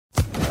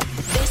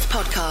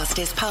podcast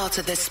is part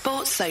of the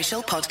Sports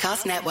Social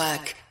Podcast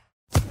Network.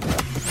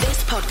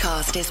 This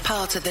podcast is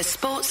part of the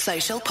Sports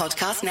Social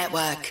Podcast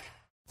Network.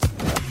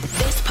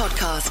 This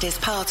podcast is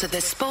part of the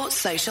Sports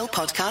Social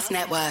Podcast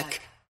Network.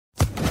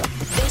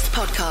 This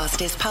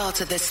podcast is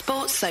part of the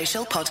Sports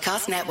Social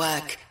Podcast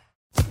Network.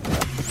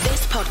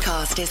 This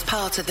podcast is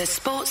part of the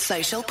Sports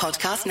Social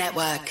Podcast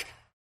Network.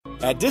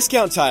 At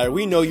Discount Tire,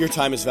 we know your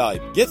time is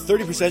valuable. Get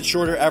 30%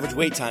 shorter average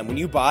wait time when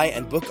you buy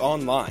and book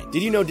online.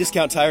 Did you know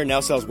Discount Tire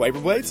now sells wiper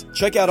blades?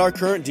 Check out our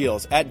current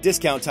deals at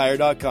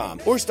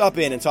discounttire.com or stop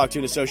in and talk to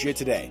an associate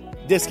today.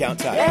 Discount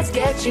Tire. Let's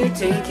get you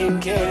taken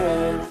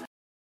care of.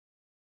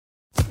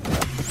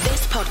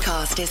 This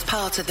podcast is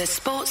part of the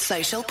Sports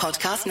Social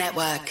Podcast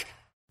Network.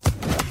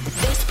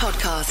 This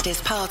podcast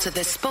is part of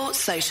the Sports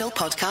Social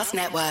Podcast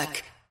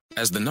Network.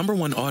 As the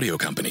 #1 audio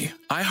company,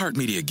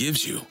 iHeartMedia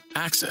gives you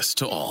access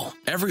to all.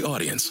 Every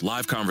audience,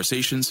 live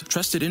conversations,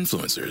 trusted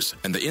influencers,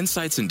 and the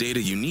insights and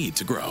data you need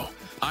to grow.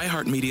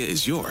 iHeartMedia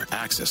is your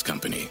access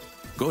company.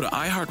 Go to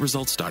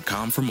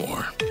iHeartResults.com for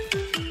more.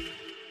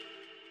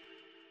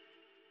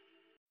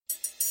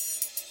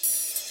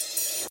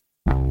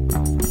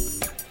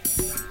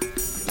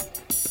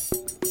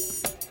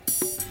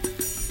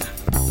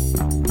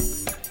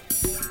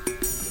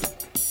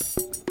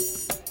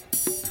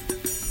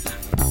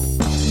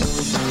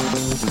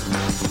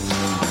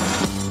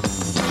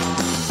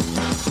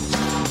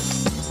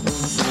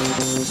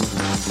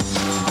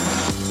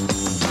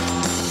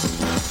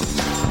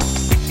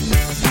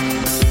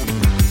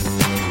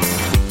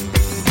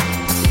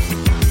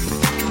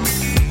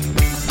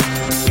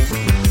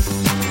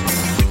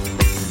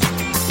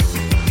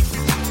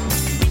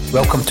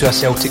 Welcome to a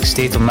Celtic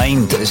State of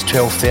Mind. It's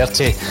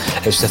 12:30.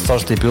 It's the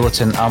Thursday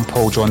Bulletin. I'm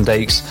Paul John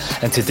Dykes,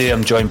 and today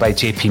I'm joined by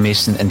JP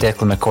Mason and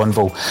Declan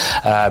McConville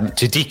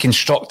to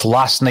deconstruct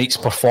last night's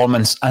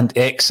performance and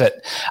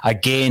exit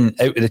again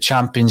out of the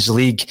Champions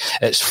League.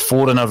 It's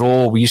 4 in a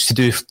row. We used to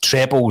do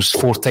trebles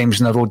 4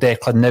 times in a row,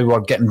 Declan. Now we're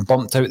getting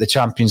bumped out of the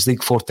Champions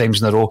League 4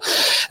 times in a row.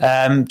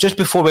 Just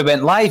before we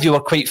went live, you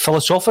were quite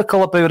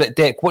philosophical about it,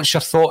 Dec. What's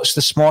your thoughts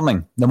this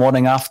morning, the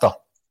morning after?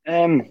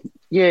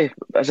 Yeah,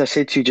 as I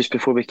said to you just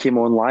before we came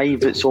on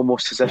live, it's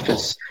almost as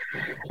if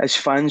as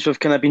fans we've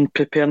kind of been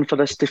preparing for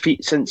this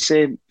defeat since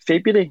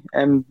February,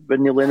 when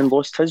Neil Lennon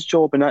lost his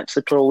job, and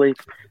actually probably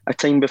a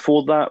time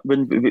before that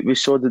when we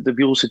saw that the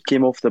wheels had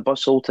came off the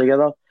bus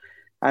altogether.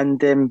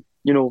 And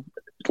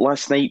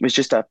last night was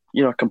just a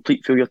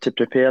complete failure to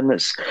prepare, and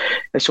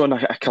it's on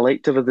a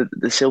collective of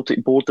the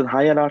Celtic board and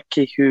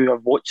hierarchy who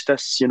have watched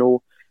this,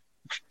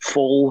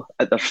 fall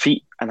at their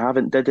feet and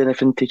haven't did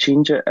anything to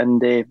change it.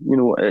 And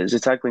as the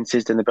tagline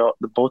says down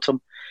the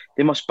bottom,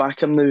 they must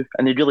back him now,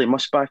 and they really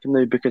must back him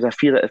now, because I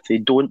fear that if they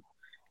don't,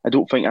 I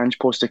don't think Ange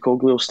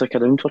Postecoglou will stick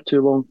around for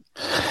too long.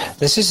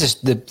 This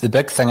is the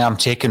big thing I'm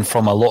taking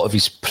from a lot of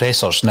his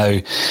pressers now.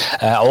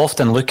 I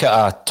often look at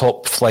a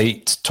top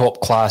flight,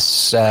 top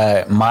class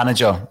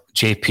manager,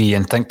 JP,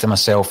 and think to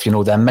myself, the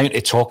amount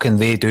of talking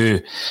they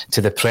do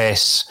to the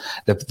press,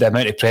 the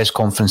amount of press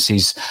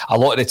conferences, a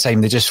lot of the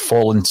time they just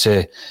fall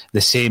into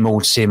the same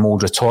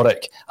old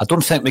rhetoric. I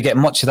don't think we get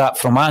much of that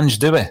from Ange,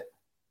 do we?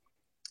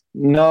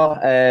 No,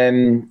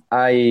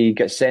 I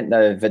got sent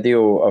a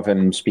video of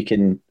him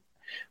speaking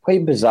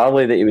quite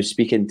bizarrely, that he was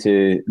speaking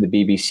to the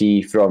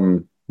BBC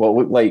from what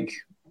looked like,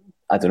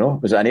 I don't know,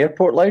 was it an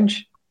airport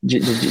lounge?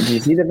 Did you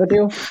see the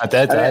video? I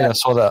did, I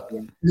saw that.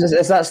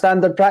 Is that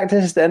standard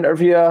practice to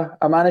interview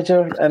a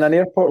manager in an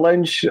airport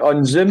lounge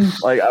on Zoom?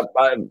 Like,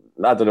 I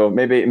don't know,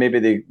 maybe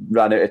they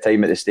ran out of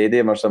time at the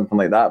stadium or something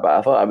like that, but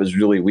I thought that was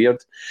really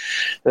weird.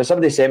 There's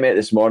somebody sent me it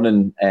this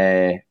morning,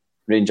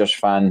 Rangers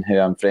fan who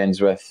I'm friends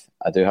with.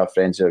 I do have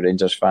friends who are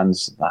Rangers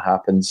fans. That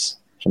happens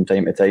from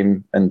time to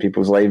time in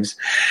people's lives.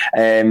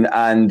 And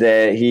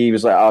he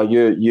was like, oh,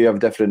 you have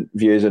different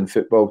views on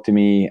football to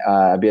me.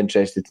 I'd be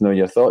interested to know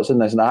your thoughts on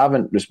this. And I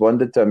haven't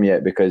responded to him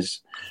yet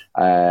because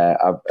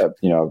I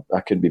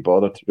couldn't be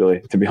bothered, really,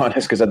 to be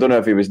honest, because I don't know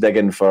if he was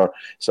digging for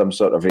some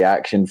sort of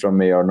reaction from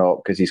me or not,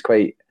 because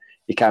he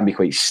can be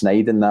quite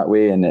snide in that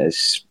way, and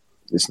it's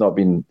not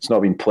been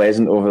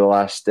pleasant over the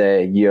last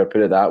year,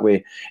 put it that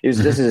way. This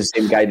is the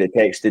same guy that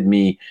texted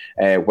me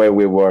while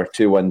we were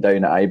 2-1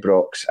 down at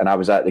Ibrox, and I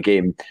was at the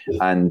game,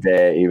 and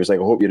he was like,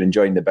 I hope you're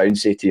enjoying the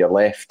bouncy to your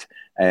left.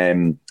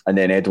 And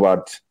then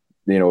Edward,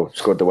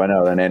 scored the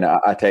winner, and then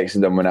I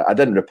texted him when I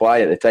didn't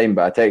reply at the time,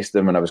 but I texted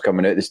him when I was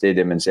coming out of the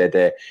stadium and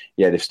said,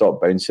 yeah, they've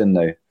stopped bouncing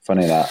now.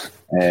 Funny that.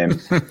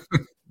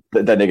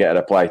 Didn't get a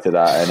reply to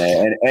that.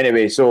 And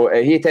anyway, so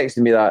he texted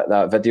me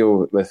that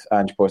video with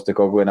Ange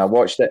Postecoglou, and I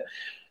watched it.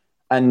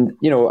 And,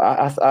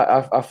 I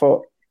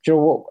thought,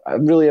 what, a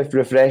really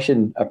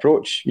refreshing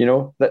approach.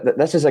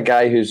 This is a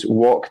guy who's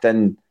walked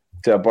into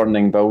a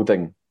burning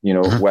building,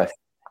 with,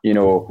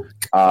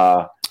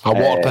 a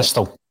water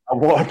pistol. A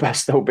water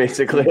pistol,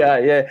 basically,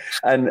 yeah.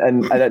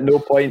 And at no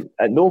point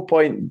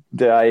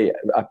do I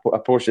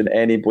apportion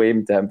any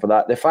blame to him for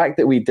that. The fact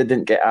that we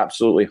didn't get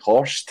absolutely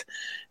horsed,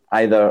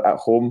 either at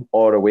home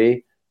or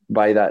away,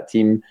 by that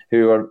team,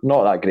 who are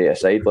not that great a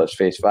side, let's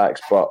face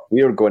facts, but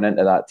we were going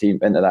into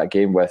that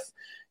game with,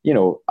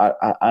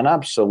 an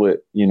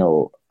absolute,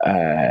 not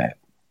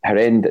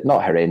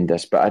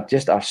horrendous, but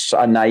just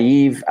a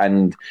naive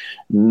and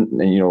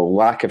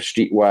lack of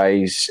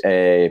streetwise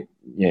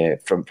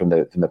from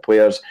the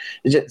players.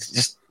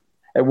 Just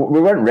we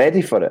weren't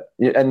ready for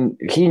it, and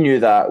he knew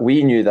that.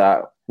 We knew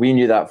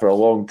that for a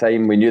long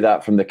time. We knew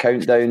that from the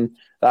countdown.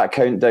 That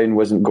countdown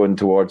wasn't going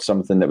towards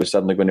something that was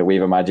suddenly going to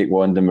wave a magic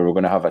wand and we were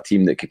going to have a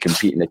team that could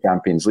compete in the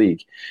Champions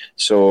League.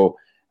 So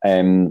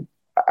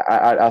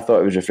I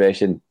thought it was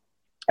refreshing.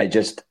 Like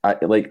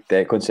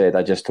Declan said,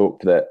 I just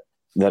hope that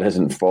there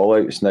isn't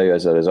fallouts now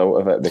as a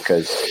result of it,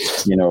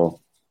 because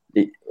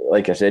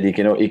like I said, he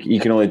can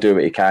only do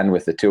what he can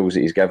with the tools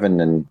that he's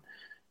given,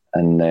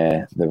 and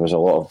there was a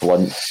lot of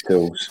blunt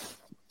tools.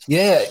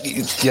 Yeah,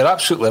 you're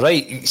absolutely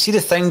right. You see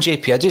the thing,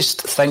 JP, I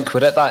just think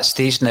we're at that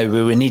stage now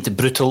where we need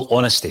brutal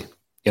honesty,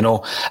 and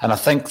I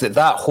think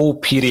that whole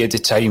period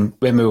of time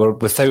when we were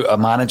without a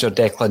manager,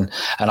 Declan,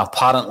 and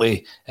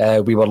apparently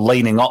we were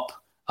lining up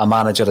a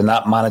manager, and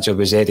that manager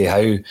was Eddie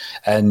Howe,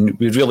 and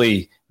we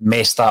really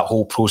messed that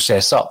whole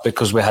process up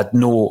because we had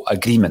no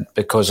agreement.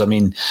 Because,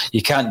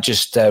 you can't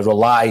just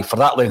rely for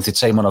that length of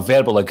time on a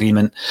verbal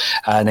agreement,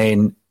 and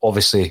then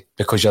obviously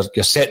because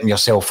you're setting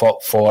yourself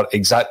up for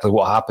exactly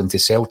what happened to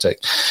Celtic.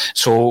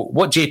 So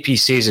what JP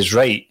says is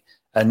right,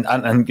 and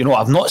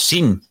I've not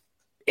seen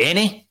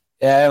any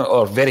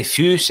or very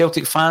few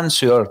Celtic fans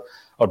who are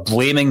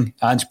blaming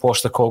Ange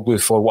Postecoglou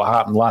for what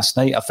happened last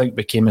night. I think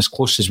we came as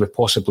close as we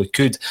possibly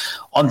could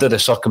under the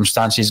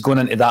circumstances, going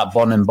into that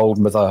burning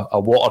building with a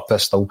water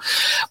pistol.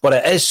 But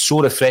it is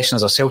so refreshing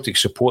as a Celtic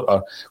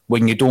supporter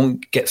when you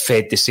don't get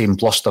fed the same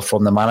bluster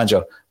from the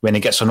manager when he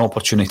gets an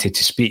opportunity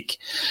to speak.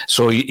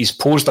 So he's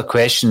posed a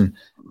question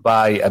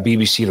by a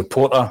BBC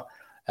reporter,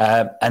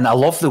 and I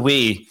love the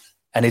way,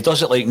 and he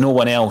does it like no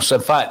one else.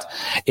 In fact,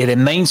 it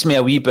reminds me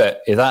a wee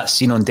bit of that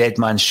scene on Dead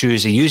Man's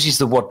Shoes. He uses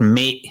the word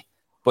mate,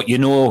 but you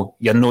know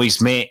his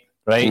mate,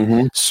 right?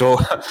 Mm-hmm. So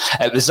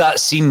it was that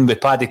scene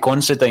with Paddy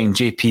Considine,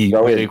 JP,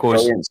 where he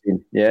goes,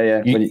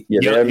 yeah.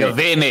 You're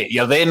there,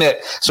 mate.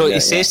 So he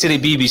says to the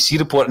BBC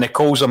report, and he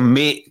calls him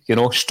mate,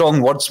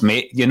 strong words,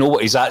 mate. You know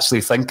what he's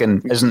actually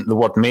thinking isn't the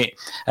word mate,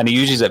 and he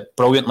uses it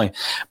brilliantly.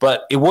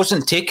 But he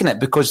wasn't taking it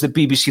because the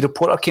BBC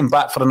reporter came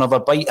back for another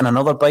bite,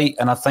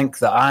 and I think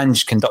that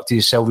Ange conducted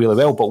himself really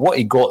well. But what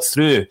he got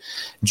through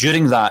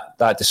during that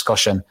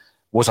discussion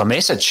was a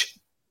message.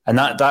 And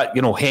that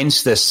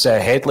hence this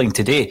headline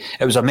today.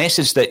 It was a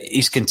message that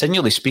he's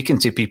continually speaking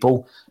to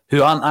people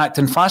who aren't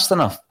acting fast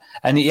enough.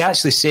 And he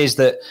actually says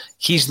that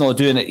he's not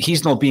doing it,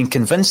 he's not being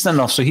convinced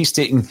enough, so he's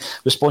taking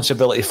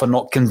responsibility for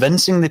not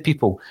convincing the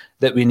people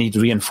that we need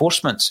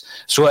reinforcements.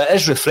 So it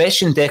is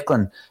refreshing,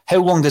 Declan. How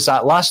long does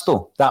that last,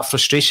 though, that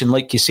frustration?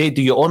 Like you say,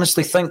 do you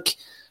honestly think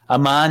a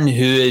man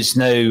who is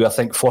now, I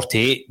think,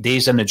 48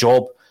 days in the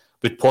job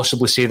would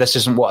possibly say this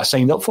isn't what I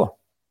signed up for?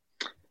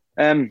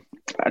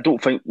 I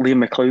don't think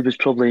Liam McLeod was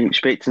probably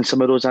expecting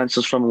some of those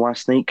answers from him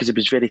last night, because it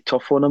was very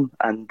tough on him.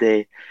 And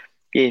I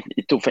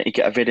don't think he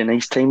got a very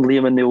nice time,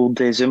 Liam, in the old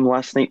Zoom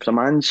last night from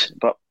Ange.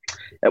 But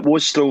it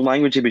was strong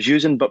language he was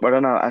using, but we're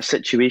in a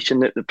situation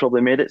that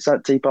probably merits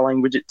that type of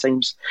language at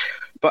times.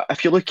 But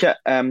if you look at,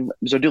 it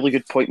was a really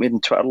good point made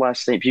on Twitter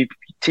last night. If you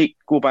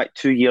go back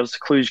 2 years, the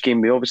Cluj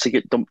game, we obviously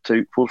get dumped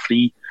out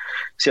 4-3,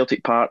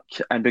 Celtic Park,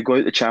 and we go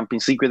out the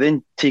Champions League. We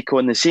then take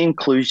on the same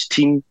Cluj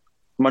team.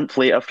 A month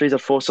later, Fraser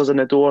Foster's in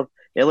the door,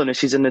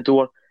 Ellis is in the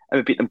door, and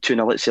we beat them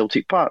 2-0 at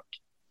Celtic Park.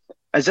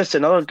 Is this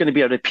going to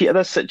be a repeat of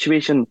this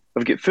situation?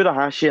 We've got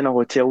Furuhashi in a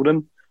hotel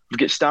room. We've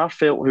got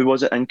Starfelt, who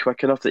wasn't in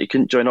quick enough that he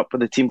couldn't join up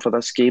with the team for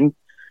this game.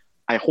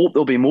 I hope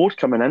there'll be more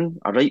coming in,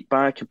 a right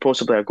back and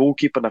possibly a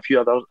goalkeeper and a few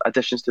other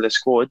additions to the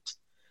squad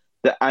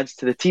that adds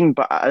to the team.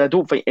 But I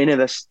don't think any of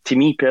this, to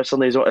me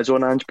personally, is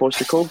on Ange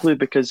Postecoglou,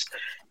 because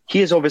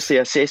he is obviously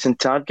assessing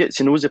targets.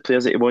 He knows the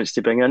players that he wants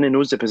to bring in. He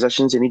knows the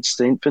positions he needs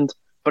strengthened,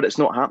 but it's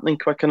not happening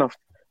quick enough.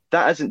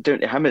 That isn't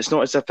down to him. It's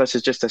not as if this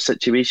is just a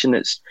situation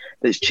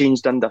that's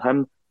changed under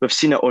him. We've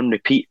seen it on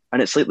repeat,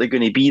 and it's likely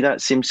going to be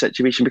that same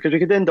situation, because we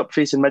could end up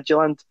facing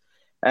Midtjylland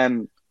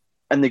in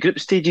the group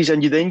stages,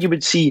 and you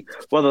would see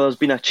whether there's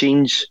been a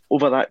change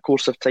over that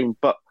course of time.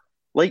 But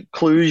like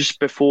Cluj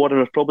before, and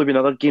there's probably been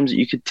other games that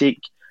you could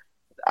take,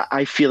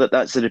 I feel that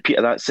that's the repeat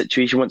of that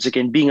situation. Once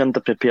again, being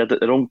underprepared at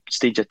the wrong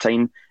stage of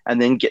time,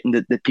 and then getting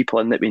the people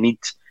in that we need.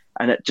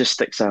 And it just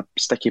sticks a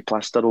sticky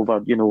plaster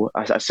over,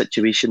 a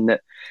situation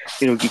that,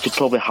 you could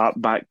probably hark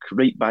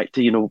right back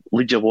to,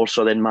 Legia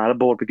Warsaw, then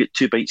Maribor. We got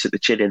 2 bites at the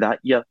cherry that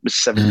year. It was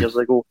 7 years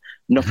ago.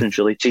 Nothing's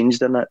really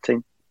changed in that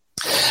time.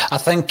 I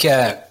think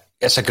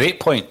it's a great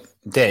point,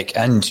 Dick.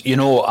 And,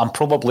 I'm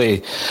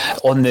probably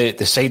on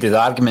the side of the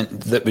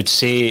argument that would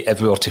say if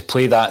we were to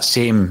play that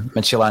same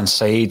Midtjylland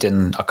side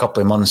in a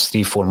couple of months,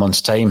 3-4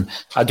 months' time,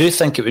 I do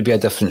think it would be a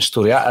different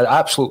story. I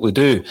absolutely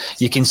do.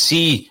 You can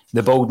see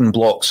the building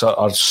blocks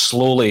are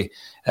slowly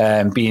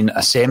being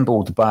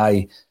assembled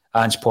by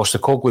Ange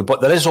Postecoglou.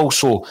 But there is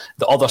also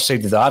the other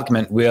side of the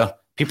argument where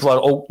people are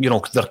all,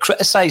 they're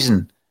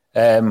criticising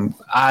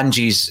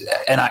Ange's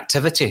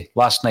inactivity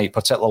last night,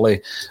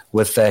 particularly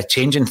with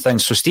changing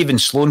things. So Stephen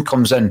Sloan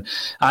comes in.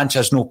 Ange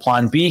has no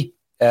plan B.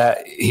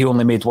 He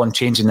only made one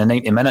change in the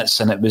 90 minutes,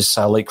 and it was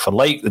like for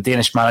like. The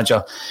Danish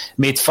manager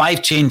made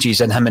 5 changes,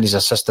 and him and his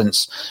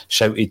assistants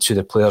shouted to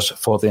the players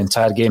for the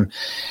entire game.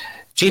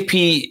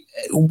 JP,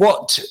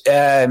 what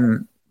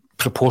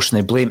proportion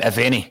of blame, if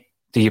any,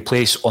 do you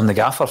place on the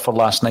gaffer for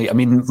last night? I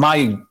mean,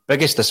 my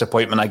biggest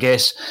disappointment, I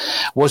guess,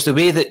 was the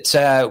way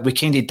that we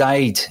kind of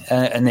died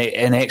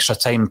in extra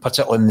time,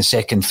 particularly in the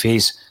second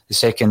phase, the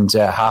second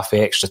half of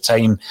extra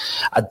time.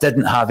 I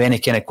didn't have any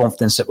kind of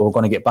confidence that we were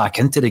going to get back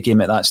into the game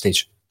at that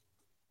stage.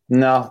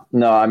 No.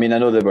 I mean, I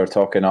know they were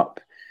talking up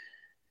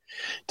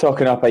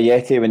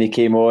Ajeti when he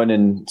came on,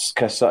 and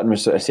Chris Sutton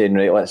was sort of saying,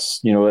 right,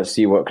 let's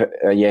see what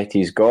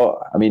Ajeti's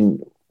got. I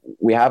mean,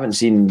 we haven't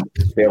seen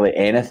barely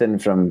anything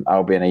from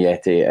Albion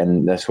Ajeti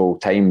in this whole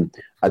time.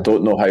 I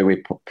don't know how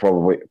we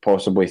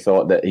possibly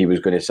thought that he was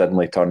going to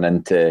suddenly turn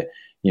into,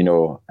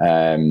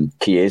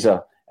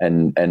 Chiesa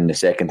in the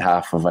second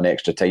half of an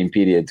extra time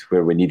period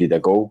where we needed a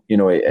goal.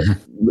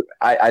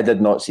 I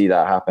did not see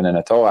that happening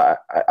at all. I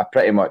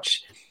pretty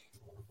much,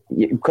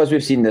 because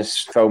we've seen this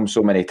film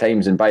so many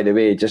times, and by the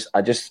way,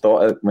 I just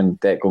thought when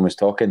Declan was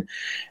talking,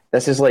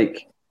 this is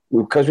like,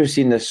 because we've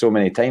seen this so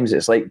many times,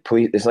 it's like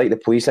the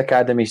Police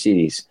Academy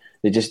series.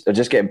 They're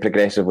just getting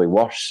progressively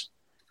worse.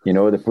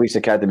 The Police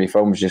Academy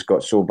films just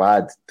got so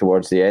bad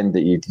towards the end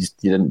that you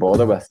didn't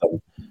bother with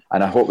them.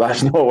 And I hope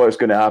that's not what's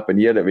going to happen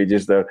here. That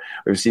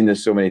we've seen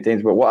this so many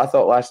times. But what I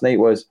thought last night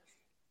was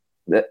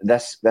that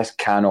this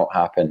cannot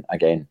happen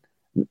again.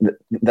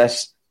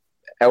 This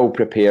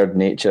ill-prepared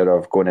nature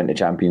of going into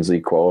Champions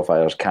League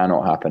qualifiers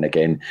cannot happen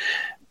again.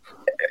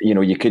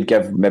 You could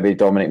give maybe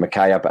Dominic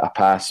Mackay a bit of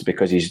pass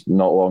because he's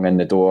not long in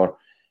the door.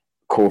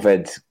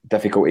 COVID,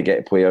 difficult to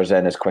get players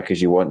in as quick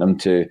as you want them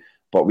to.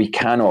 But we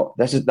cannot.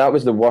 That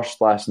was the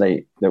worst last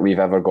night that we've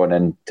ever gone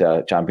into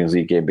a Champions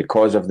League game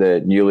because of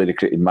the newly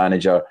recruited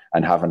manager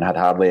and having had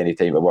hardly any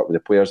time to work with the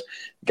players.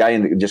 Guy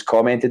just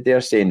commented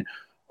there saying,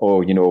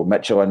 "Oh,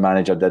 Michelin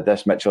manager did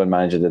this, Michelin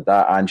manager did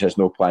that. Ange has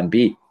no plan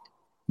B."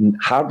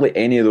 Hardly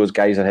any of those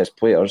guys are his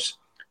players.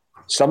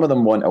 Some of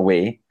them want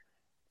away,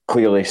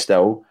 clearly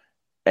still.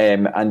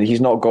 And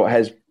he's not got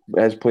his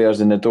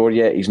players in the door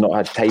yet. He's not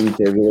had time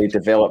to really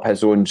develop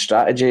his own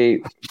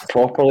strategy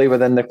properly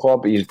within the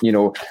club.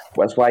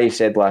 That's why he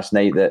said last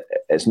night that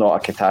it's not a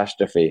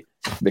catastrophe,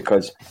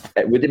 because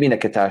it would have been a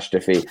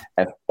catastrophe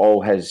if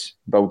all his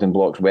building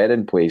blocks were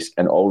in place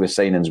and all the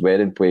signings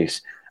were in place,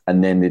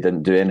 and then they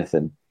didn't do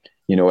anything.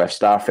 If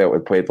Starfelt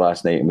had played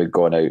last night and we'd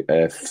gone out,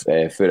 if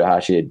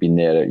Furuhashi had been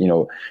there,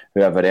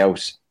 whoever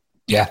else.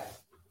 Yeah,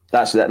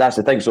 that's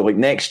the thing. So like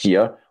next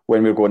year,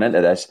 when we're going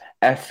into this,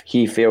 if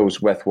he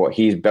fails with what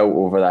he's built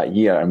over that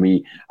year and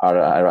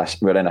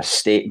we're in a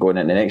state going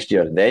into next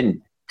year,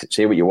 then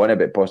say what you want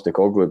about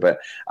Postecoglou, but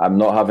I'm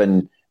not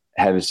having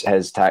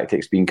his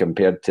tactics being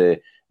compared to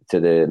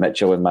the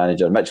Michelin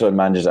manager. Michelin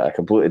manager's at a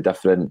completely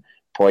different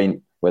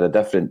point with a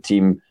different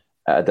team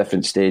at a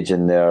different stage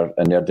in their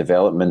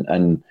development,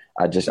 and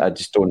I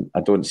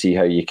don't see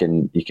how you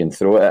can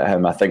throw it at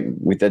him. I think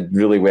we did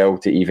really well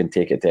to even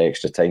take it to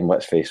extra time.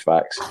 Let's face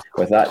facts.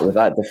 With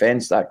that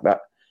defence,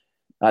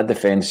 that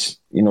defence,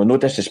 no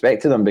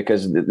disrespect to them,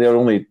 because they're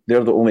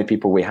the only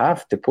people we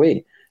have to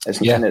play.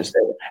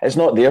 It's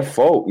not their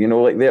fault,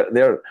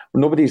 they're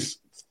nobody's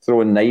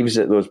throwing knives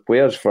at those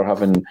players for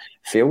having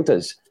failed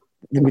us.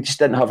 We just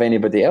didn't have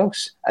anybody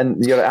else,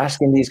 and you're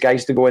asking these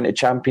guys to go into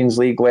Champions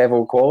League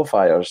level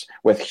qualifiers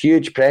with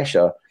huge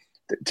pressure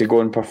to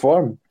go and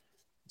perform.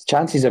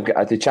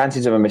 The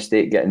chances of a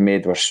mistake getting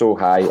made were so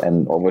high,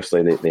 and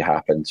obviously they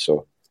happened.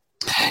 So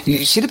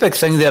you see the big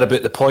thing there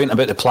about the point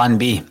about the plan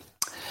B.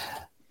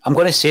 I'm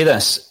going to say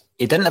this.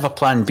 He didn't have a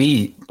plan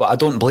B, but I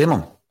don't blame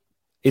him.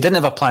 He didn't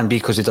have a plan B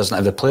because he doesn't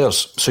have the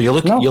players. So you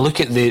look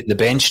at the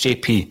bench,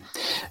 JP.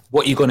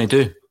 What are you going to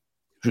do?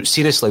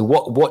 Seriously,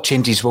 what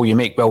changes will you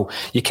make? Well,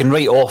 you can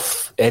write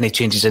off any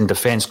changes in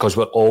defence because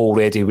we're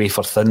already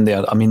wafer thin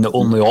there. I mean, the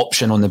only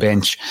option on the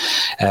bench,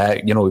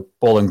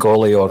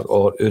 Bolingoli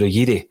or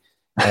Urhoghide.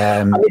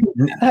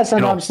 That's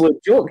an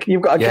absolute joke.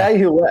 You've got a guy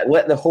who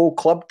let the whole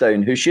club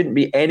down, who shouldn't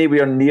be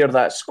anywhere near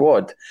that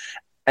squad.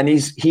 And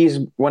he's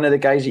one of the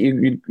guys that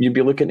you'd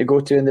be looking to go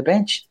to in the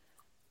bench.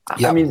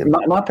 Yep. I mean,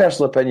 my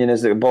personal opinion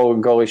is that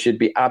Bolingoli should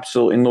be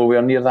absolutely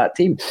nowhere near that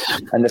team.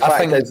 And the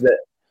fact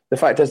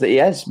is that he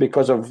is,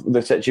 because of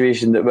the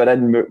situation that we're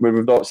in, where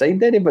we've not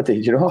signed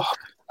anybody.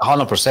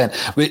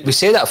 100%. We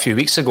said that a few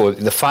weeks ago.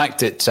 The fact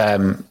that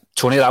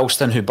Tony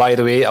Ralston, who, by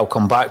the way, I'll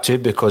come back to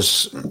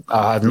because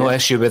I have no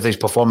issue with his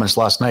performance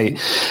last night,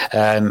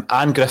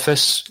 and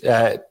Griffiths,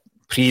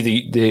 pre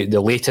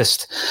the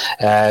latest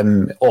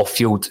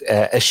off-field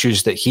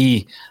issues that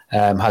he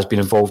has been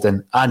involved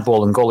in, and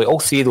Bolingoli, all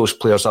three of those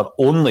players are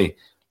only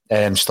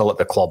still at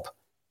the club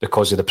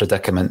because of the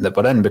predicament that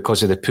we're in,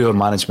 because of the poor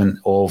management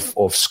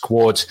of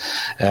squads,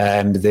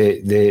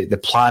 the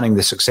planning,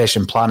 the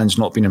succession planning's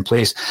not been in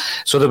place.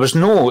 So there was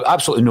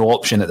absolutely no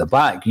option at the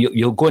back.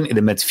 You'll go into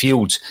the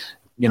midfield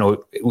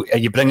are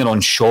you bringing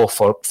on Shaw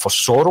for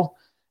Sorrell?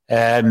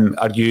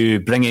 Are you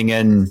bringing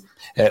in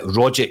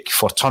Rogic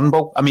for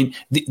Turnbull? I mean,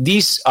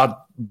 these are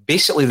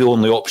basically the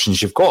only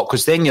options you've got,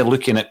 because then you're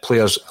looking at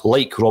players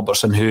like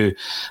Robertson, who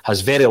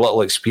has very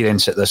little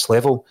experience at this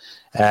level.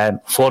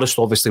 Forrest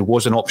obviously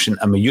was an option,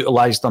 and we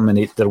utilised them,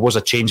 and there was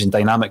a change in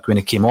dynamic when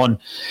he came on.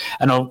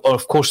 And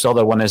of course, the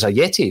other one is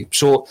Ajeti.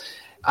 So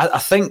I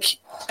think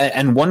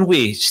in one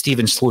way,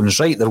 Stephen Sloan's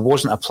right. There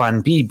wasn't a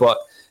plan B, but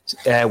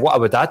what I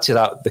would add to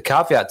that, the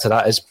caveat to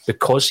that, is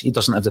because he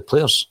doesn't have the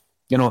players.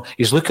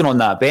 He's looking on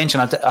that bench,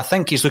 and I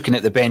think he's looking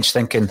at the bench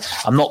thinking,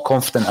 I'm not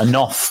confident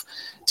enough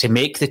to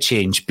make the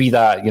change, be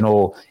that,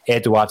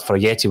 Edouard for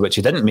Ajeti, which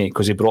he didn't make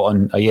because he brought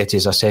on Ajeti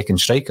as a second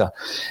striker,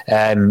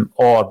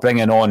 or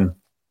bringing on,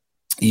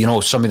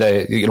 some of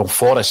the,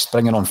 Forrest,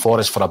 bringing on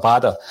Forrest for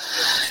Abada.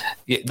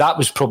 That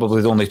was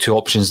probably the only two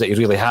options that he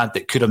really had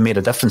that could have made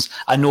a difference.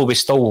 I know we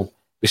still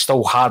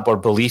harbour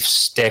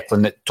beliefs,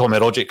 Declan, that Tommy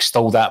Rogic's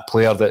still that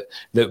player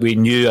that we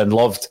knew and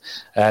loved.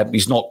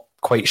 He's not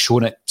quite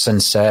shown it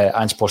since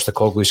Ange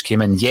Postecoglou's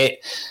came in yet.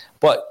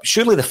 But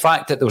surely the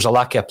fact that there was a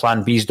lack of a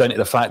plan B is down to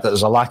the fact that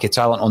there's a lack of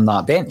talent on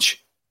that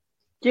bench.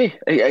 Yeah,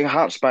 it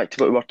harks back to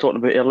what we were talking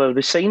about earlier.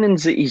 The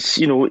signings that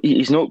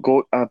he's not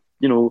got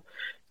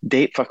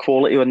depth or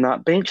quality on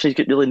that bench. He's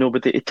got really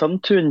nobody to turn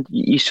to, and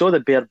you saw the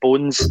bare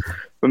bones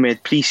when we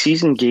had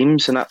pre-season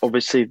games, and that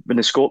obviously when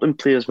the Scotland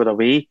players were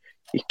away,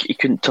 he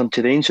couldn't turn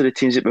to them, so the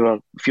teams that we were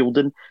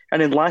fielding.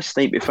 And then last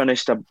night we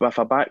finished with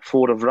a back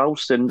four of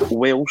Ralston,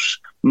 Welsh,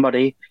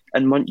 Murray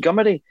and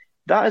Montgomery.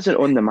 That isn't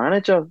on the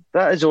manager.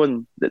 That is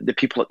on the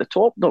people at the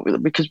top, not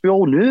because we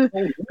all knew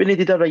we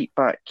needed a right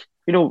back.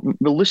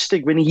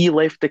 Lustig, when he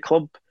left the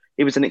club,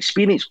 he was an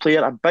experienced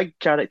player, a big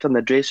character in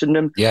the dressing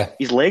room. Yeah.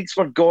 His legs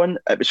were gone.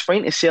 It was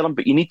fine to sell him,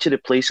 but you need to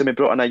replace him. We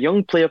brought in a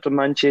young player from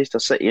Manchester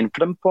City in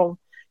Frimpong.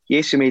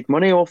 Yes, we made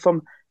money off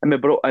him, and we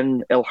brought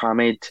in El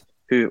Hamed,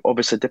 who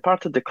obviously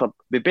departed the club.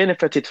 We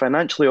benefited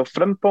financially off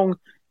Frimpong.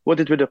 What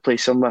did we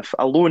replace him with?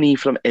 A loanee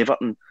from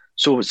Everton.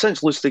 So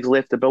since Lustig's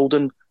left the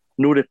building,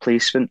 no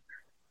replacement.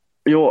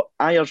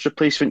 Ayer's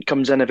replacement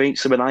comes in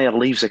eventually when Ayer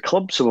leaves the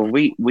club, so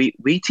we've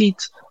waited.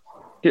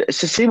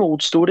 It's the same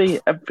old story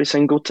every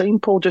single time,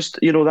 Paul. Just,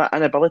 that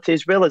inability,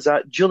 as well as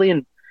that.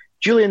 Julian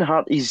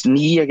hurt his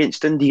knee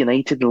against Dundee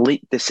United in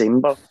late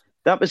December.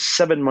 That was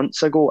 7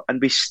 months ago,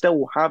 and we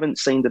still haven't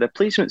signed a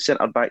replacement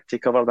centre-back to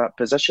cover that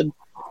position.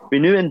 We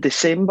knew in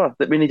December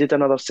that we needed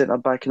another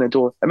centre-back in the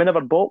door, and we never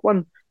bought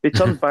one. We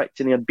turned back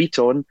to near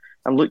Beaton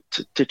and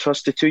looked to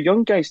trust the two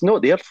young guys.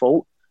 Not their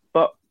fault,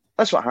 but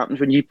that's what happens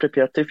when you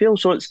prepare to fail.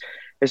 So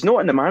it's not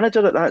on the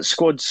manager that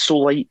squad's so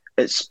light.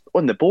 It's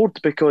on the board,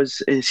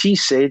 because, as he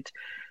said,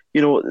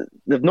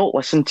 they've not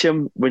listened to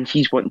him when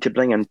he's wanting to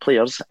bring in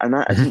players, and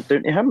that isn't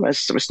down to him.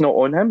 It's not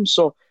on him.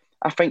 So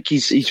I think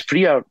he's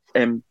freer,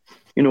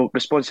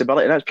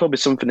 responsibility. And that's probably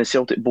something the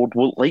Celtic board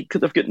won't like, that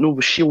they've got no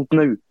shield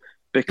now,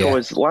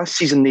 because last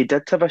season they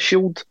did have a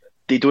shield.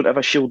 They don't have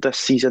a shield this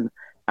season.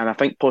 And I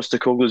think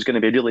Postecoglou is going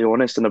to be really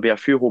honest, and there'll be a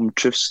few home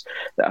truths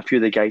that a few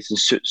of the guys in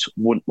suits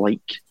won't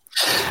like.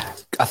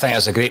 I think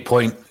that's a great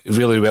point.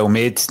 Really well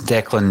made,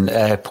 Declan.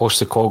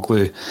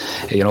 Postecoglou,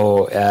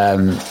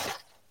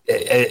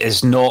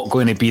 is not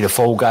going to be the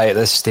fall guy at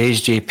this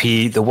stage,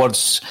 JP. The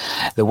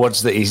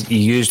words that he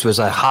used was,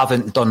 I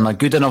haven't done a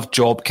good enough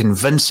job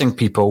convincing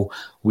people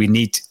we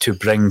need to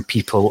bring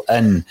people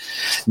in.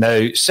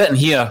 Now, sitting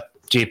here,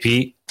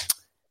 JP,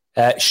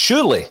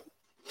 surely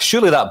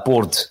that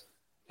board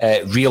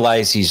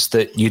realises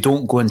that you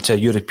don't go into a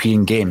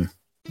European game.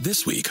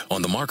 This week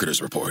on The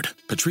Marketer's Report,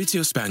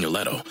 Patrizio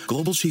Spagnoletto,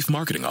 Global Chief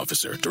Marketing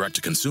Officer,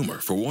 Direct-to-Consumer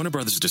for Warner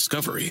Brothers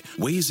Discovery,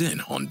 weighs in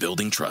on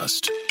building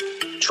trust.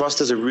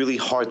 Trust is a really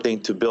hard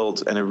thing to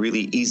build and a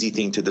really easy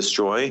thing to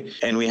destroy,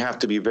 and we have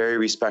to be very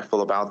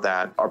respectful about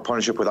that. Our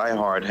partnership with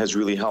iHeart has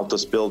really helped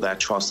us build that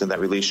trust and that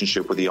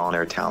relationship with the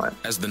on-air talent.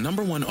 As the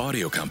 #1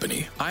 audio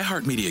company,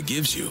 iHeartMedia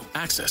gives you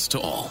access to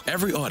all.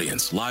 Every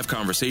audience, live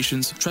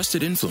conversations,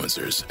 trusted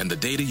influencers, and the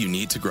data you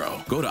need to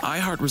grow. Go to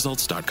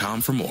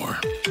iHeartResults.com for more.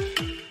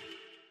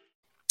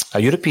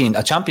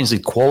 A Champions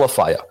League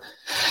qualifier,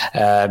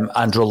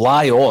 and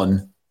rely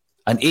on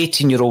an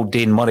 18-year-old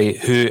Dane Murray,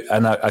 who,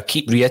 and I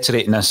keep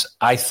reiterating this,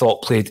 I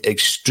thought played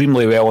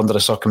extremely well under the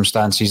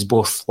circumstances,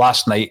 both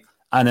last night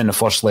and in the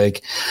first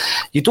leg.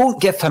 You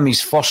don't give him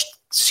his first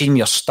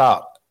senior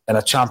start in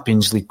a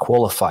Champions League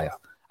qualifier.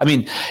 I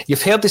mean,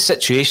 you've heard the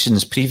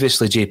situations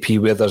previously, JP,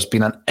 where there's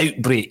been an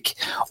outbreak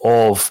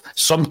of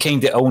some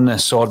kind of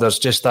illness, or there's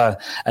just an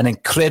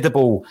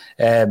incredible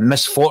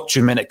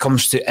misfortune when it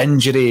comes to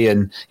injury.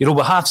 And, we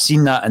have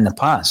seen that in the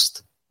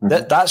past.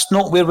 That's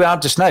not where we are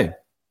just now.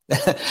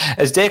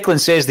 As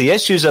Declan says, the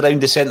issues around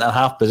the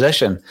centre-half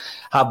position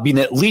have been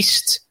at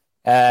least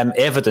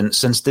evident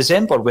since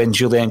December, when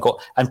Julian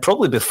got, and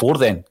probably before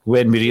then,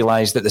 when we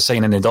realised that the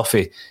signing of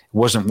Duffy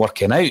wasn't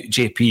working out,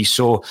 JP.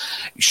 So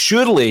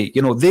surely,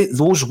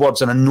 those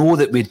words, and I know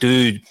that we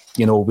do,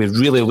 we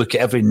really look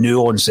at every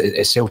nuance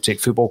at Celtic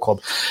Football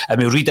Club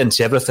and we read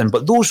into everything,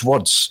 but those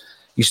words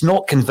He's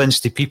not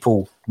convinced the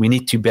people we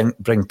need to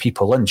bring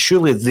people in.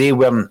 Surely they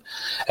weren't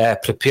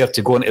prepared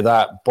to go into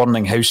that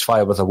burning house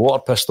fire with a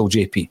water pistol,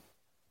 JP.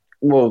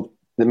 Well,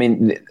 I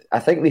mean, I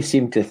think they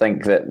seem to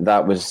think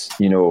that was,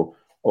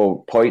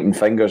 pointing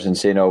fingers and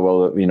saying, oh,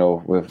 well,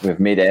 we've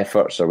made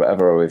efforts or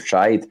whatever, or we've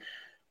tried.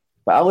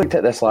 But I looked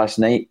at this last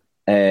night,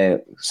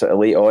 sort of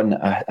late on.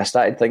 I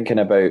started thinking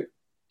about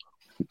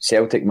the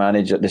Celtic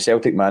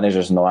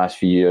managers in the last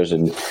few years,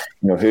 and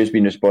who's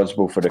been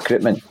responsible for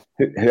recruitment.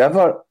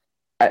 Whoever,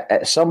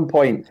 at some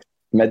point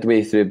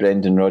midway through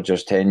Brendan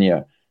Rodgers'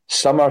 tenure,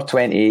 summer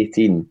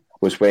 2018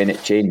 was when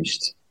it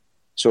changed.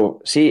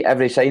 So, see,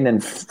 every signing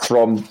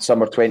from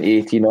summer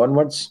 2018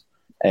 onwards,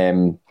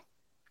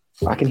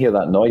 I can hear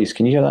that noise.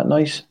 Can you hear that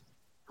noise?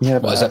 Yeah,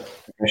 what is it?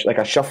 Like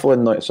a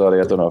shuffling noise. Sorry,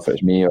 I don't know if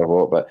it's me or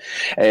what, but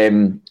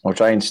I'll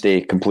try and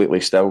stay completely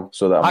still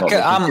so that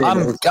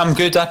I'm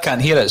good. I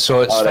can't hear it,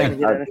 so it's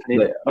fine.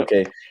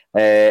 Okay.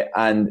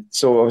 And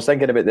so I was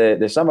thinking about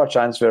the summer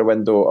transfer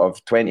window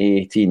of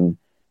 2018.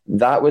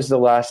 That was the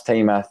last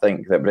time I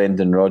think that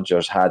Brendan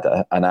Rodgers had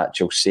an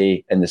actual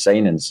say in the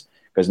signings.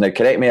 Because now,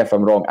 correct me if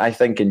I'm wrong, I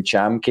think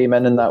Cham came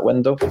in that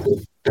window.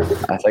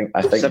 I think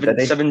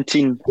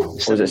 17.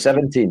 Was it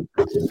 17?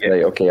 Yeah.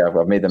 Right, okay,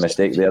 I've made a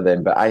mistake there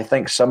then. But I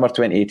think summer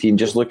 2018,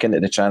 just looking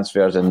at the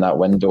transfers in that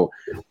window,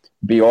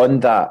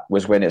 beyond that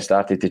was when it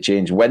started to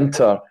change.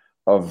 Winter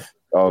of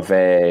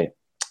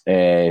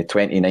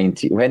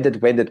 2019. When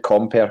did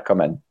Compere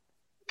come in?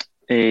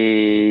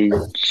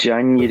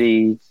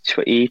 January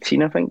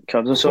 2018, I think.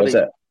 I'm sorry. Was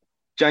it?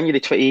 January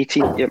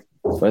 2018, yep.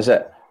 Was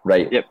it?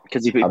 Right. Yep,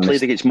 because he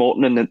played against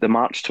Morton in the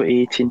March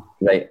 2018.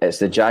 Right, it's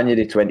the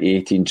January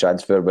 2018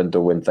 transfer window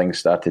when things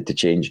started to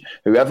change.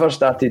 Whoever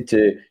started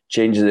to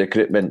change the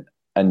recruitment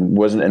and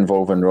wasn't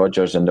involving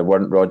Rodgers and there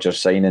weren't Rodgers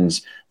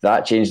signings,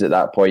 that changed at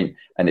that point,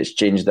 and it's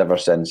changed ever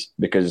since,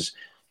 because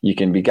you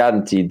can be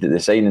guaranteed that the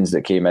signings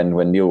that came in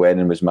when Neil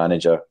Lennon was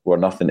manager were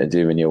nothing to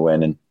do with Neil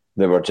Lennon.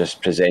 They were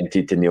just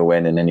presented to Neil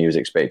Lennon and he was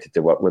expected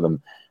to work with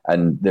them.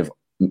 And they've,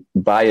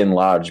 by and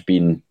large,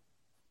 been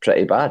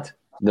pretty bad.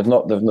 There's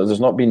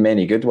not been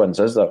many good ones,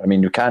 is there? I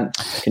mean, can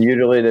you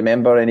really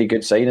remember any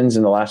good signings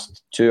in the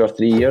last 2 or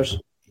 3 years?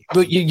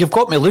 Well, you've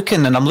got me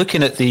looking, and I'm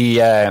looking at the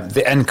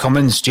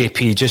incomings,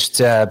 JP, just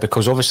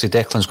because obviously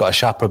Declan's got a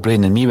sharper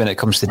brain than me when it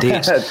comes to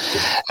dates.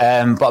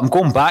 But I'm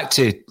going back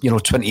to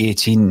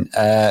 2018.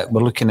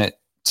 We're looking at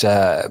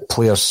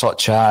players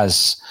such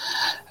as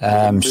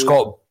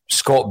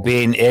Scott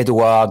Bain,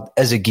 Edouard,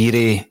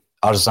 Izagiri,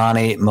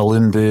 Arzani,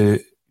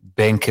 Malumbu,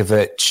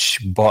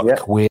 Benkovic,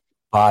 Burke, Wade,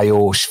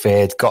 Bayo,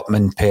 Shved,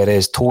 Gutman,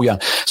 Perez,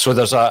 Toyan. So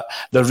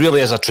there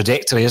really is a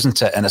trajectory,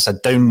 isn't it? And it's a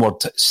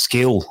downward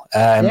scale.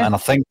 And I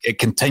think it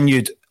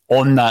continued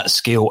on that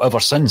scale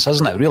ever since,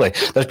 hasn't it, really?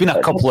 There's been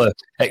a couple of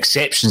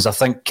exceptions. I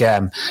think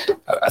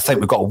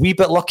we got a wee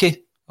bit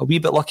lucky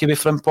with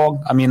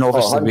Frimpong. I mean,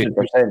 obviously,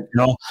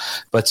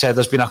 but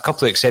there's been a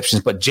couple of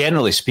exceptions. But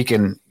generally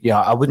speaking,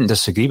 I wouldn't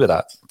disagree with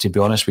that, to be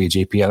honest with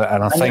you, JP.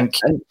 And I think...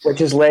 which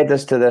has led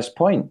us to this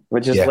point.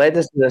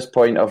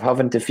 Of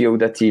having to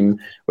field a team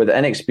with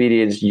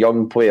inexperienced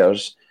young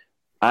players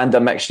and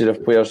a mixture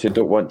of players who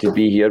don't want to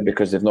be here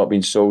because they've not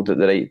been sold at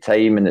the right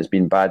time and it's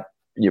been bad,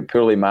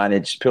 poorly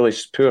managed,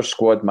 poor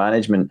squad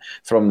management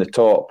from the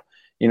top.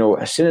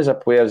 As soon as a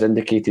player's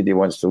indicated he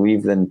wants to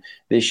leave, then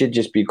they should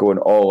just be going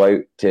all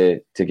out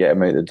to get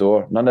him out the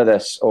door. None of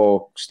this,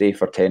 stay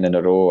for 10 in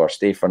a row or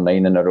stay for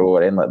 9 in a row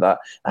or anything like that.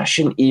 That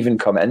shouldn't even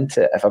come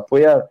into it. If a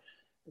player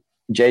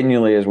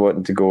genuinely is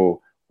wanting to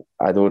go,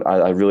 I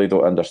really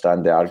don't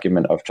understand the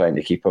argument of trying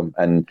to keep him.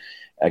 And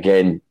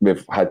again,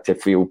 we've had to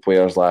field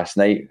players last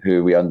night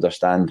who we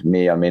understand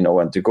may or may not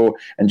want to go.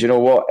 And do you know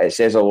what? It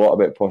says a lot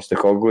about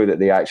Postecoglou that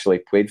they actually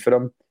played for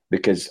him.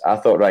 Because I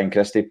thought Ryan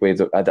Christie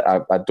played. I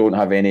don't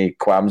have any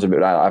qualms about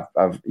Ryan.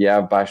 I've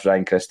bashed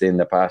Ryan Christie in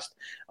the past.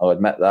 I'll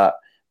admit that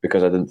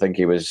because I didn't think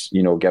he was,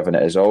 giving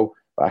it his all.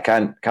 But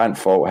I can't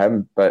fault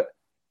him. But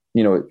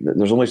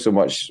there's only so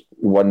much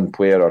one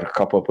player or a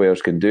couple of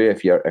players can do.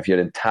 If your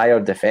entire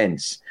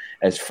defence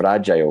is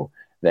fragile,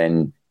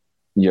 then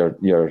you're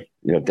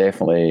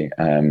definitely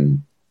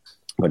going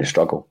to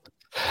struggle.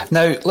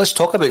 Now, let's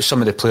talk about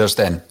some of the players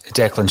then.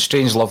 Declan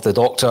Strangelove, the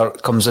doctor,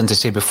 comes in to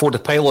say, before the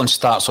pylon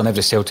starts on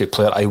every Celtic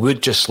player, I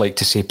would just like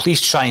to say,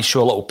 please try and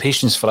show a little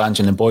patience for Ange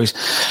and the boys.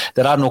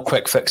 There are no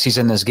quick fixes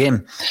in this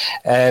game.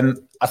 I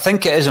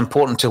think it is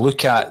important to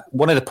look at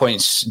one of the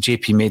points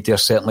JP made there,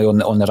 certainly on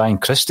the Ryan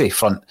Christie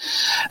front.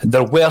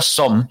 There were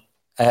some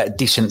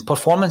decent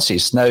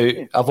performances. Now,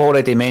 I've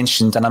already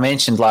mentioned, and I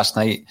mentioned last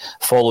night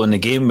following the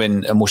game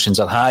when emotions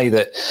are high,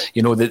 that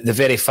the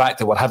very fact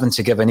that we're having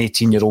to give an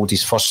 18-year-old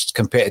his first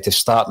competitive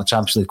start in the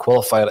Champions League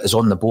qualifier is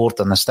on the board,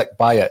 and I stick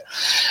by it.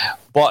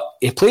 But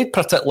he played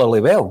particularly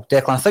well,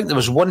 Declan. I think there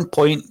was one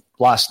point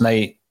last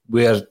night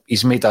where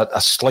he's made a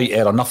slight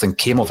error, nothing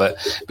came of it,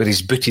 but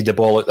he's booted the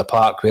ball out the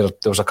park where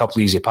there was a couple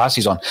of easy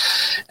passes on.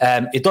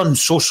 He done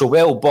so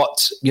well,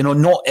 but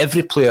not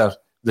every player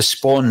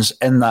responds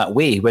in that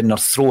way when they're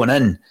thrown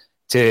in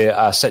to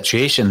a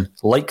situation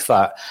like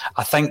that.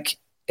 I think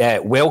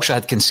Welsh. I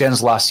had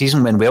concerns last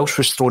season when Welsh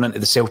was thrown into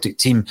the Celtic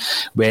team,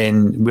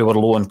 when we were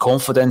low on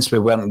confidence, we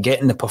weren't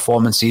getting the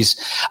performances,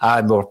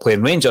 and we were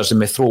playing Rangers, and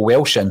we throw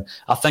Welsh in.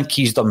 I think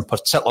he's done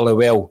particularly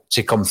well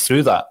to come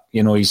through that.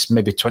 You know, he's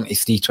maybe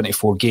 23,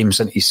 24 games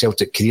into his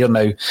Celtic career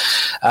now.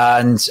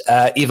 And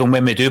even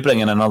when we do bring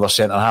in another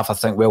centre-half, I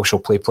think Welsh will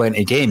play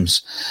plenty of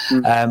games.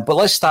 But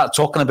let's start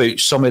talking about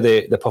some of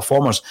the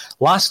performers.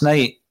 Last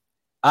night,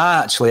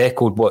 I actually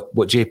echoed what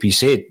JP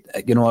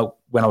said, you know,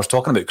 when I was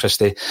talking about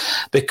Christie,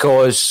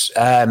 because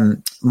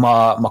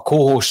my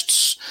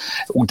co-hosts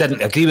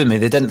didn't agree with me.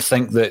 They didn't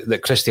think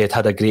that Christie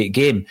had a great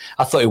game.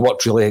 I thought he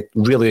worked really,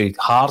 really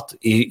hard.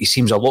 He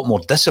seems a lot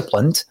more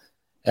disciplined.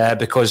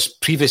 Because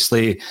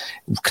previously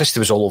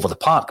Christie was all over the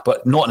park,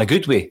 but not in a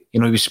good way.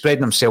 You know, he was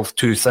spreading himself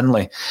too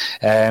thinly.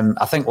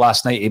 I think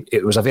last night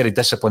it was a very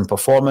disciplined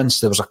performance.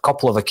 There was a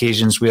couple of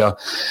occasions where,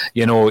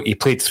 you know, he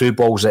played through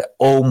balls that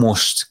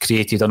almost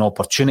created an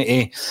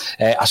opportunity.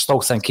 I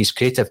still think he's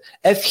creative.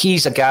 If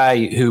he's a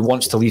guy who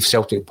wants to leave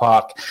Celtic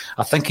Park,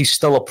 I think he's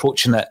still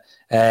approaching it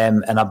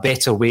in a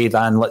better way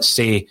than, let's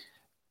say,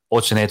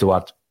 Odsonne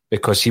Edouard,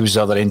 because he was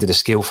the other end of the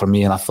scale for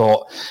me, and I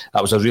thought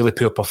that was a really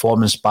poor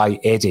performance by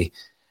Eddie.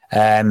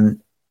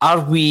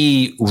 Are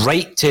we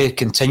right to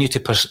continue to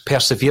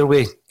persevere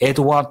with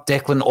Edouard,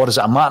 Declan, or is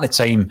it a matter of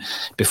time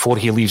before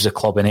he leaves the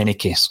club in any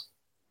case?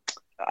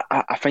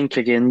 I think,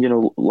 again, you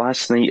know,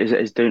 last night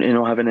is down to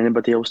not having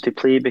anybody else to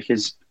play,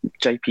 because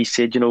JP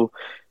said, you know,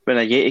 when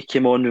Ayeti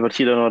came on, we were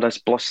hearing all this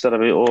bluster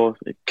about, oh,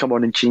 come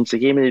on and change the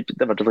game, and he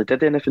never really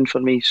did anything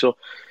for me. So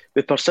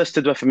we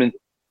persisted with him in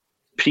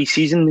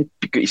pre-season.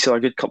 He saw a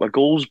good couple of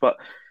goals, but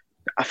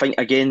I think,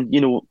 again,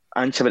 you know,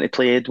 Ange having to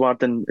play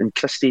Edouard and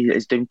Christie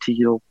is down to,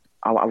 you know,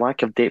 a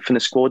lack of depth in the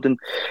squad, and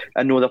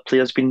I know other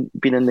players been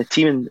in the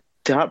team. And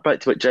to hark back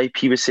to what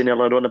JP was saying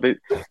earlier on about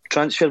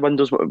transfer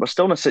windows, we're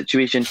still in a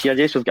situation here.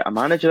 Yes, we've got a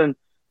manager in,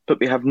 but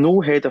we have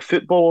no head of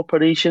football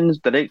operations,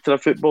 director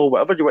of football,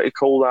 whatever you want to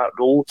call that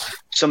role,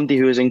 somebody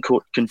who is in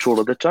control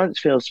of the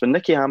transfers. When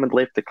Nicky Hammond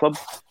left the club,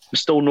 we've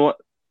still not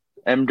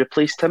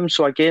replaced him.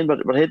 So again,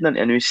 we're heading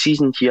into a new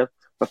season here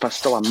with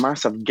still a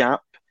massive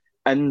gap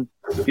in,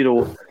 you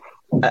know,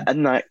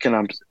 in that kind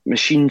of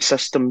machine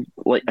system,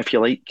 like, if you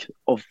like,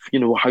 of, you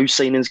know, how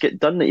signings get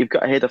done, that you've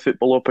got a head of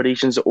football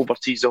operations that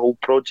oversees the whole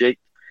project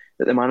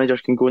that the manager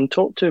can go and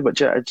talk to,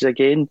 which is,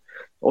 again,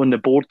 on the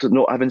board,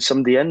 not having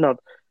somebody in there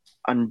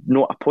and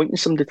not appointing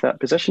somebody to that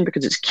position,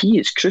 because it's key,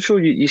 it's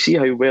crucial. You see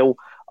how well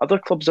other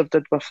clubs have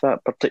did with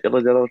that,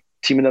 particularly the other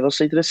team on the other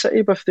side of the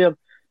city with their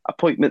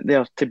appointment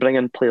there to bring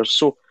in players.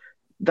 So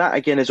that,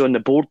 again, is on the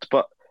board.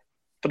 But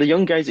for the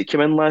young guys that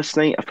came in last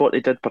night, I thought they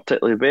did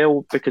particularly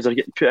well, because they're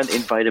getting put into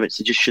environments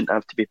they just shouldn't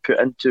have to be put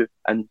into,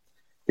 and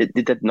they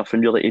did nothing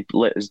really to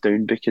let us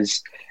down,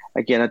 because,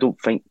 again, I don't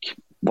think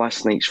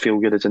last night's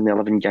failure is in the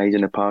 11 guys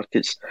in the park.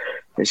 It's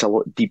a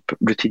lot deep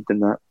rooted than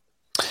that.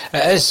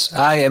 It is,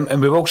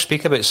 and we will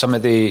speak about some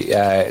of the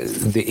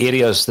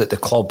areas that the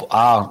club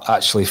are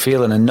actually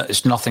failing, and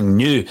it's nothing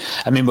new.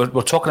 I mean,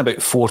 we're talking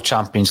about 4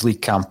 Champions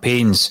League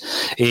campaigns: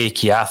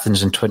 AEK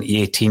Athens in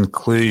 2018,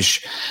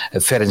 Cluj,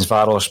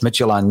 Ferencvaros,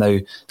 Midtjylland. Now,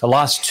 the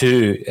last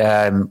 2,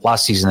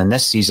 last season and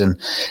this season,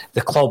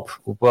 the club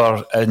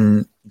were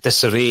in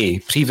disarray.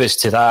 Previous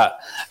to that,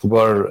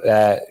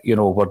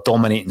 were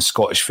dominating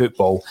Scottish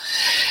football.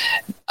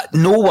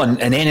 No one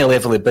in any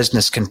level of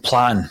business can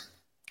plan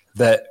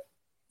that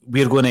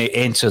we're going to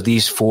enter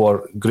these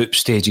 4 group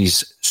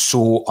stages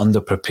so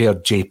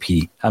underprepared,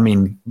 JP. I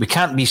mean, we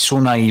can't be so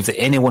naive that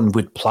anyone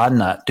would plan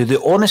that. Do they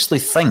honestly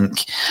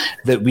think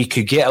that we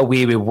could get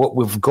away with what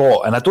we've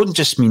got? And I don't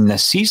just mean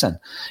this season.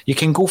 You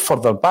can go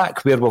further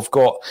back, where we've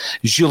got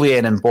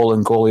Julien and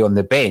Bolingoli on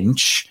the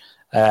bench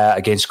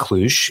against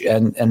Cluj,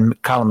 and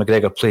Callum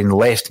McGregor playing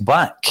left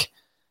back.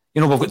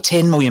 You know, we've got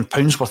 £10 million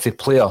worth of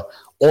player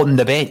on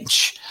the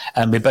bench,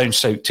 and we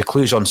bounce out to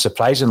Cluj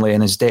unsurprisingly,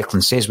 and as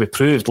Declan says, we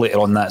proved later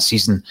on that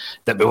season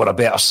that we were a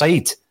better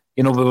side.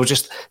 You know, we were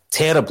just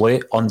terribly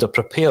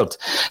underprepared.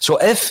 So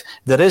if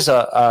there is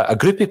a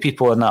group of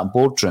people in that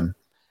boardroom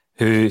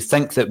who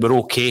think that we're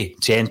okay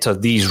to enter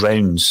these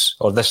rounds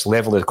or this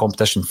level of the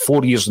competition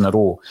 4 years in a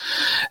row,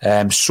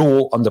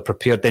 so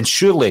underprepared, then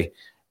surely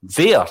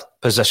their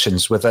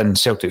positions within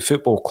Celtic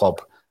Football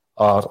Club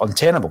are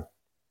untenable.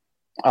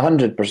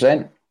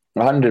 100%.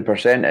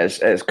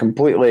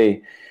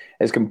 100%.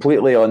 It's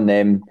completely on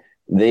them.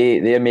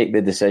 They make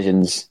the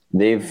decisions.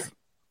 They've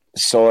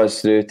saw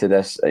us through to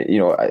this. You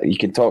know, you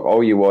can talk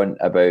all you want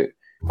about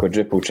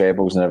quadruple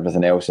trebles and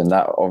everything else, and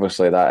that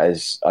obviously that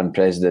is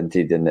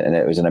unprecedented, and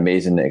it was an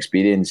amazing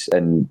experience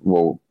and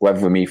will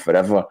live with me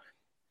forever.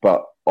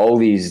 But all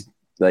these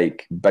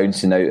like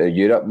bouncing out of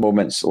Europe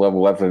moments will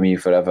live with me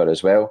forever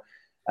as well.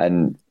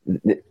 And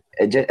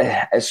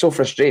it's so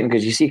frustrating,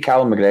 because you see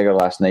Callum McGregor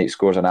last night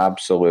scores an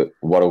absolute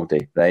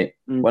worldie, right?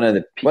 One of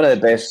the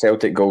best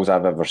Celtic goals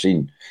I've ever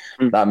seen.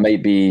 That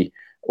might be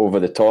over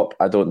the top,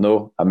 I don't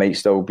know. I might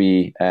still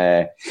be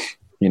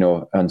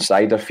on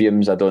cider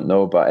fumes, I don't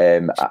know. But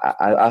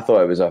I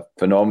thought it was a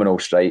phenomenal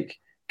strike,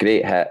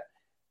 great hit,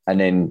 and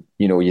then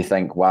you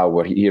think,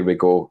 wow, here we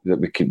go, that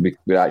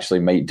we actually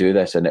might do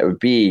this, and it would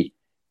be.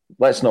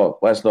 Let's not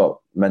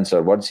mince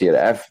our words here.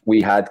 If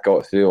we had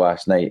got through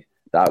last night,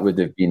 that would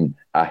have been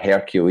a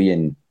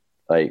Herculean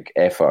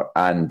effort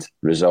and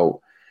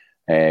result,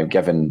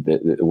 given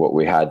what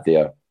we had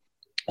there.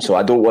 So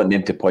I don't want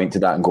them to point to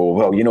that and go,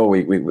 well,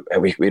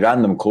 we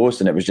ran them close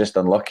and it was just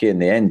unlucky in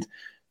the end.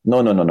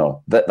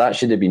 No. That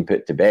should have been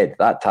put to bed.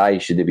 That tie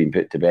should have been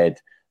put to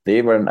bed.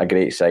 They weren't a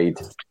great side.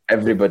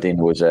 Everybody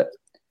knows it.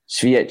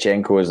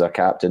 Sviatchenko is their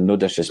captain. No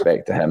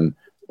disrespect to him,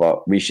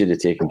 but we should have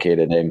taken care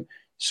of them.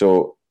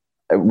 So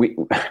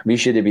we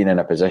should have been in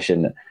a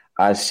position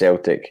as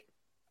Celtic,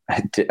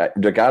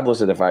 regardless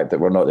of the fact that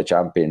we're not the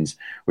champions,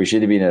 we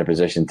should have been in a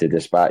position to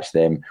dispatch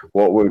them.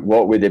 What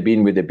would have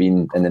been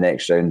in the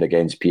next round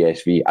against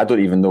PSV. I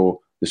don't even know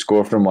the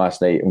score from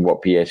last night and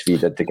what PSV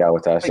did to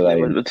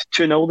Galatasaray.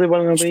 2-0 they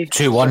won away.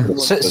 2-1.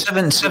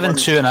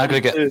 7-2 in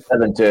aggregate.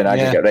 7-2 in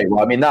aggregate, right.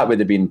 Well, I mean, that would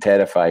have been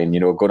terrifying,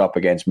 going up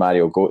against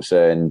Mario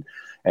Götze and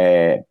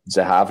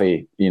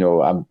Zahavi.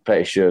 I'm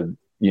pretty sure,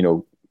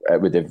 it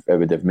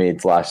would have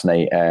made last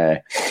night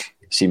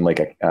seem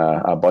like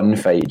a bun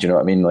fight. Do you know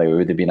what I mean? We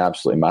would have been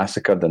absolutely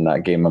massacred in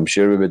that game. I'm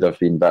sure we would have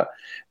been, but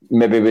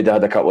maybe we'd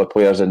have had a couple of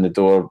players in the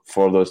door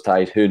for those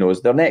ties. Who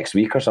knows? They're next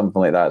week or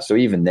something like that. So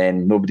even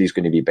then, nobody's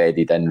going to be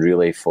bedded in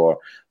really for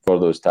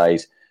those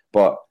ties.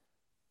 But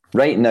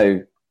right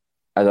now,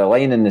 as a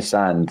line in the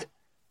sand,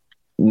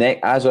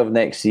 as of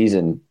next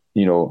season,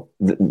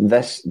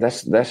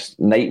 this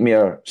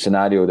nightmare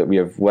scenario that we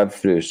have lived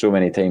through so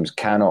many times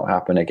cannot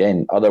happen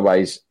again.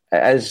 Otherwise,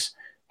 it is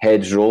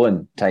heads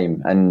rolling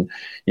time, and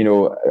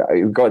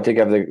we've got to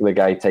give the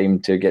guy time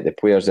to get the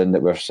players in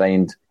that we've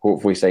signed.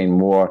 Hopefully, sign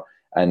more.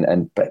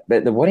 But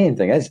the worrying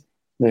thing is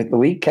the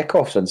league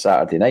kickoffs on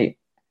Saturday night.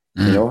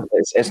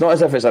 It's not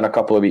as if it's in a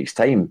couple of weeks'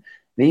 time.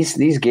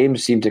 These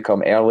games seem to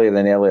come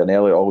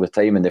earlier all the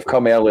time, and they've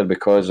come earlier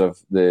because of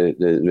the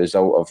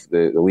result of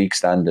the league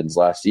standings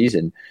last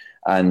season.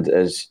 And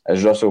as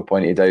Russell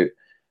pointed out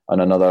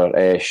on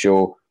another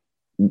show,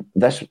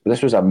 this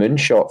was a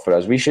moonshot for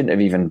us. We shouldn't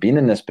have even been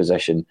in this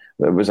position.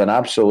 It was an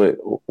absolute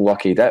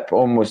lucky dip,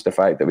 almost the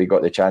fact that we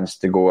got the chance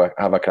to go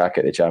have a crack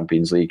at the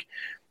Champions League.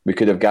 We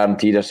could have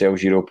guaranteed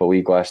ourselves Europa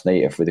League last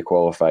night if we'd have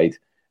qualified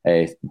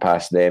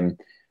past them.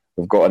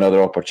 We've got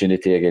another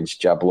opportunity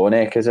against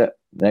Jablonec, is it,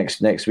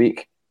 next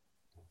week?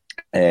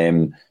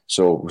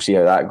 So we'll see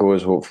how that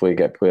goes. Hopefully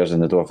get players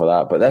in the door for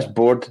that. But this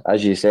board,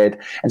 as you said,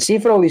 and see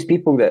for all these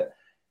people that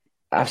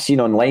I've seen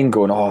online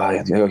going,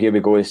 here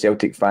we go, the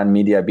Celtic fan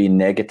media being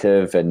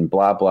negative and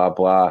blah, blah,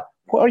 blah.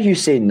 What are you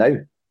saying now?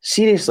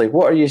 Seriously,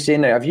 what are you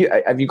saying now?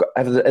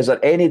 Is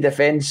there any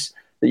defence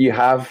that you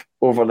have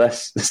over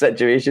this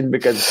situation?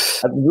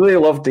 Because I'd really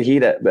love to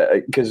hear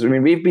it. Because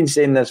we've been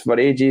saying this for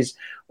ages.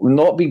 We've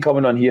not been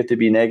coming on here to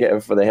be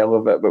negative for the hell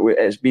of it, but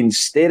it's been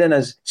staring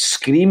us,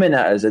 screaming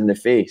at us in the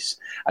face.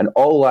 And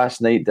all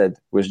last night did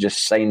was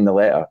just sign the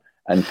letter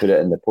and put it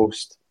in the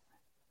post.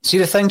 See,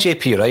 the thing,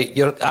 JP, right?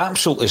 You're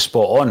absolutely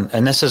spot on.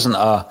 And this isn't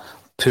a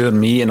poor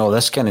me and all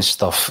this kind of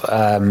stuff.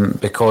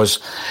 Because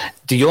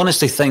do you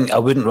honestly think I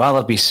wouldn't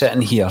rather be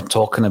sitting here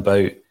talking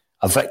about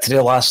a victory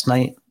last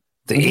night,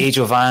 the age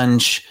of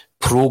Ange,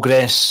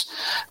 progress?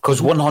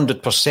 Because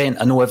 100%,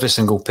 I know every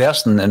single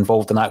person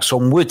involved in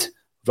AXOM would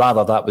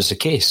rather that was the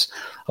case.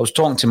 I was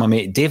talking to my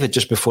mate David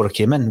just before I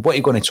came in. What are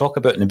you going to talk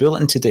about in the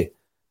Bulletin today?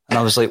 And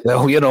I was like,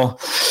 well,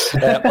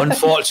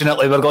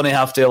 unfortunately, we're going to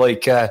have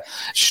to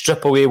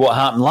strip away what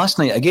happened last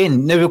night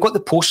again. Now, we've got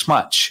the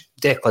post-match,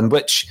 Declan,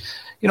 which,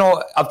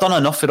 I've done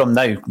enough for them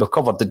now. We've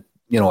covered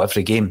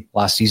every game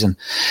last season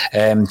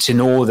to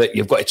know that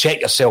you've got to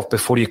check yourself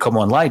before you come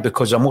on live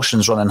because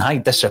emotions running high,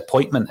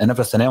 disappointment and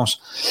everything else.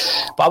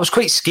 But I was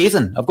quite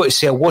scathing. I've got to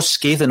say I was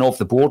scathing of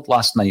the board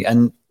last night.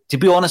 And to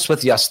be honest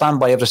with you, I stand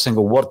by every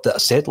single word that I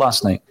said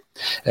last night.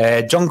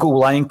 Jungle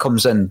Lion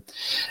comes in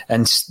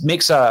and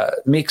makes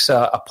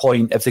a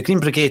point. If the Green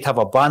Brigade have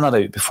a banner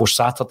out before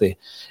Saturday,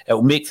 it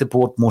will make the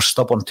board more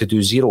stubborn to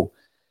do zero.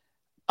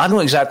 I know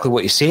exactly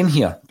what he's saying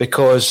here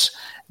because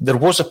there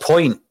was a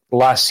point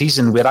last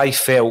season where I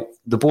felt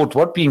the board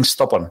were being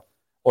stubborn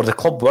or the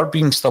club were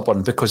being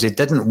stubborn because they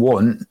didn't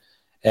want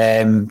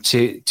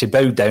to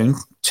bow down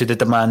to the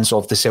demands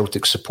of the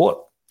Celtic support.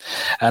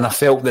 And I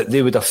felt that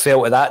they would have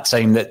felt at that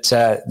time that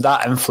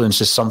that influence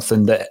is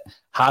something that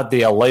had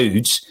they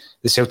allowed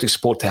the Celtic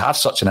support to have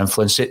such an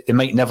influence, they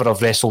might never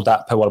have wrestled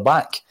that power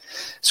back.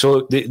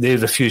 So they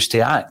refused to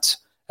act.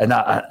 And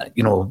that,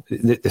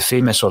 the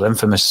famous or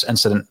infamous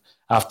incident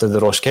after the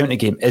Ross County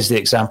game is the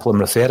example I'm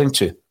referring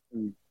to.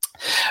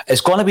 It's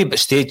going to be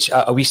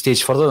a wee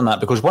stage further than that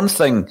because one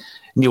thing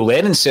Neil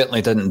Lennon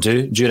certainly didn't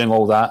do during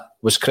all that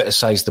was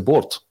criticise the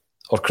board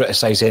or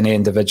criticise any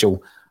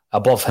individual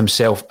above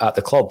himself at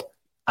the club.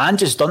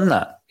 Ange has done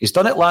that. He's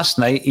done it last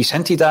night. He's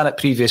hinted at it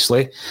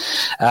previously.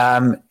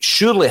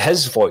 Surely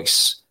his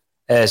voice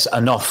is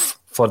enough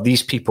for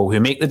these people who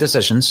make the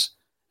decisions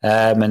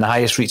in the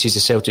highest reaches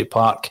of Celtic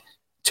Park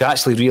to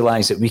actually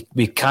realise that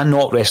we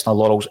cannot rest on our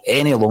laurels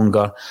any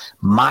longer.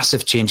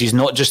 Massive changes,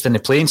 not just in the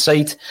playing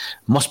side,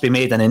 must be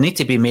made, and they need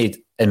to be made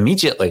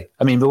immediately.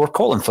 I mean, we were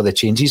calling for the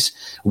changes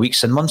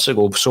weeks and months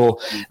ago. So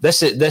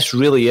this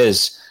really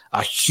is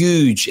a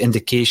huge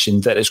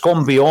indication that it's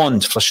gone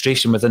beyond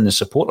frustration within the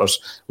supporters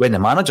when the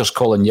manager's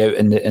calling you out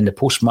in the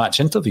post-match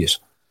interviews.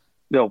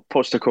 Well,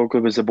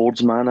 Postecoglou was the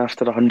board's man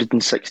after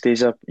 106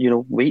 days of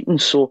waiting.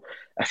 So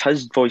if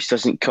his voice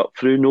doesn't cut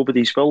through,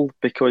 nobody's will.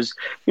 Because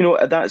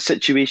at that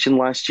situation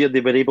last year,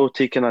 they were able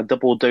to kind of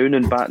double down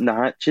and batten the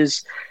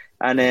hatches.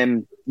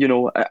 And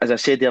as I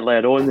said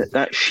earlier on,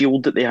 that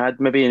shield that they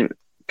had maybe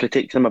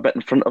protecting them a bit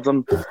in front of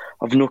them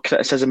of no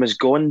criticism is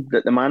gone.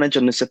 That the manager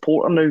and the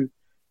support are now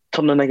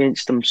turning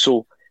against them.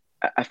 So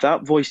if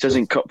that voice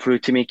doesn't cut through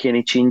to make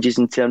any changes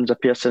in terms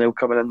of personnel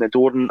coming in the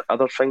door and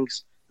other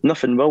things,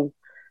 nothing will.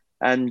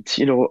 And,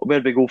 where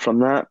we go from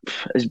that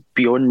is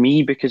beyond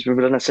me, because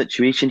we're in a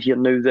situation here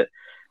now that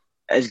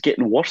is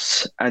getting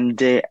worse. And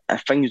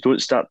if things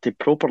don't start to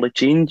properly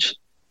change,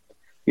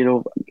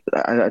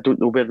 I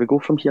don't know where we go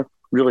from here.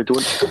 Really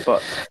don't.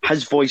 But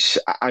his voice,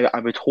 I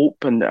would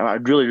hope, and I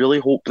really, really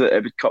hope that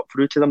it would cut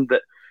through to them,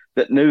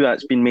 that now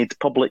that's been made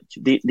public,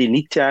 they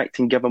need to act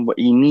and give him what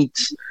he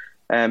needs.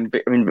 But I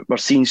mean, we're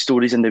seeing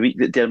stories in the week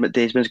that Dermot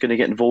Desmond's going to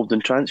get involved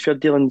in transfer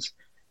dealings.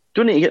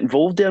 Don't need to get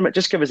involved, Dermot.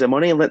 Just give us the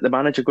money and let the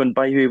manager go and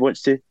buy who he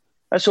wants to.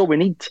 That's all we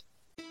need.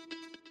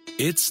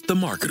 It's the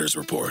Marketer's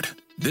Report.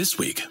 This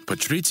week,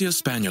 Patrizio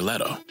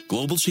Spagnoletto,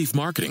 Global Chief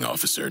Marketing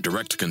Officer,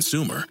 Direct to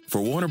Consumer for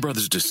Warner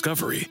Brothers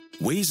Discovery,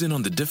 weighs in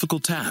on the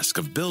difficult task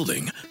of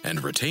building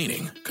and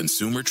retaining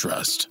consumer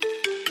trust.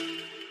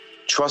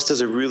 Trust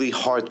is a really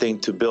hard thing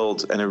to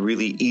build and a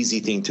really easy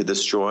thing to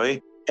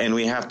destroy, and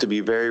we have to be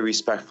very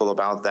respectful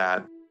about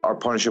that. Our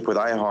partnership with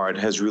iHeart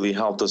has really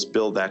helped us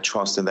build that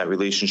trust and that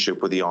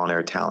relationship with the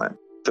on-air talent.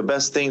 The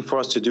best thing for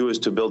us to do is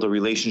to build a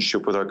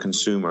relationship with our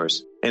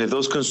consumers. And if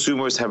those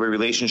consumers have a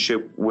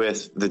relationship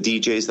with the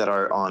DJs that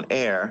are on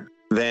air,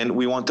 then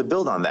we want to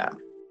build on that.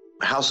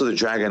 House of the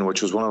Dragon,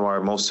 which was one of our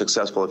most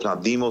successful, if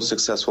not the most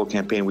successful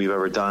campaign we've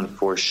ever done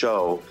for a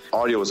show,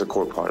 audio is a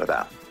core part of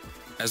that.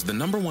 As the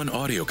 #1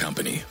 audio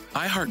company,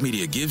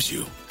 iHeartMedia gives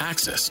you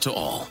access to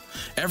all.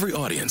 Every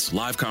audience,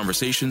 live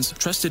conversations,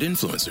 trusted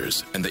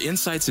influencers, and the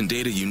insights and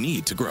data you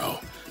need to grow.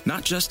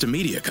 Not just a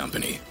media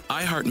company,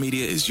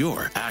 iHeartMedia is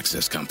your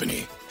access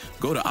company.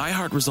 Go to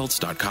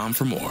iHeartResults.com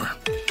for more.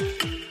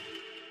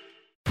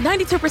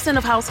 92%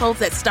 of households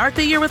that start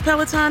the year with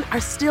Peloton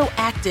are still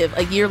active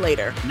a year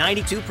later.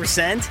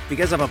 92%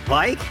 because of a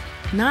bike?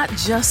 Not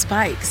just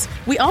bikes.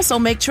 We also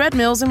make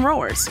treadmills and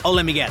rowers. Oh,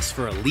 let me guess,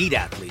 for elite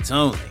athletes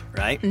only,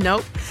 right?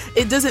 Nope.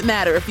 It doesn't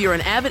matter if you're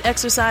an avid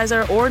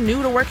exerciser or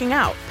new to working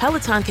out.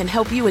 Peloton can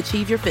help you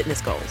achieve your fitness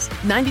goals.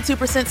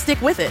 92%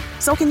 stick with it.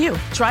 So can you.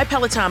 Try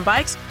Peloton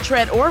bikes,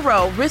 tread or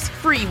row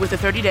risk-free with a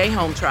 30-day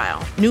home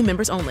trial. New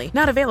members only.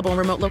 Not available in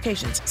remote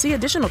locations. See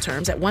additional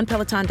terms at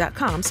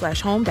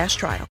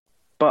onepeloton.com/home-trial.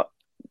 But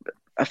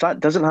if that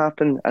doesn't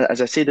happen,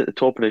 as I said at the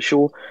top of the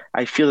show,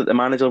 I feel that the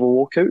manager will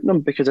walk out on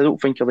them because I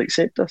don't think he'll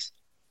accept this.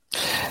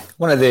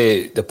 One of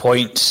the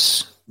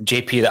points,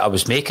 JP, that I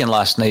was making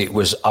last night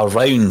was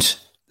around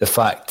the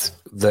fact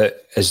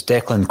that, as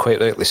Declan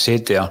quite rightly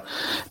said there,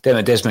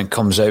 Dermot Desmond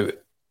comes out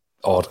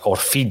or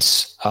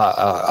feeds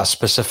a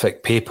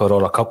specific paper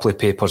or a couple of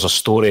papers, a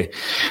story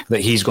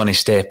that he's going to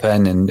step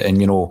in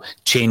and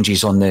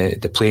changes on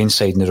the playing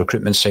side and the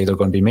recruitment side are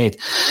going to be made.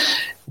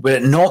 Would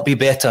it not be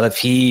better if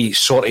he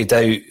sorted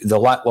out the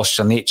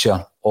lacklustre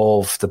nature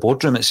of the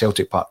boardroom at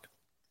Celtic Park?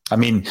 I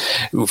mean,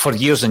 for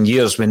years and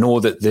years, we know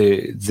that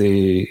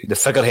the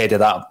figurehead of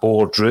that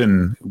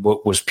boardroom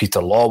was Peter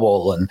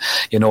Lawwell, and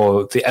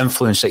the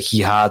influence that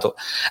he had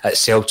at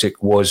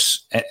Celtic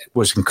was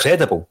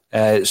incredible.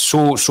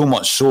 So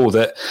much so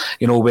that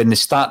when they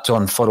start to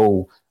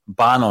unfurl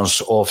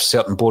banners of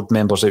certain board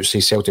members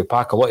outside Celtic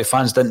Park, a lot of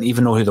fans didn't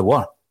even know who they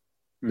were.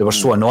 They were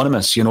so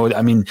anonymous,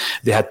 I mean,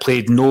 they had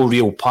played no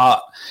real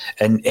part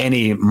in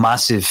any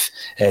massive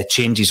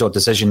changes or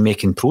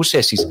decision-making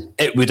processes,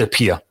 it would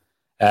appear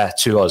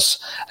to us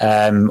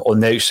on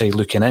the outside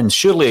looking in.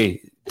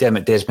 Surely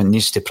Dermot Desmond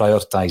needs to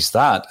prioritise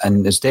that.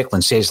 And as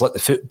Declan says, let the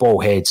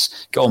football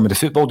heads get on with the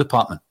football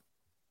department.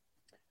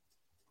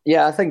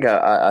 Yeah, I think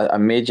a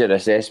major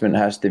assessment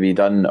has to be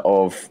done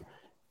of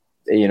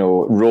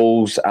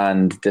roles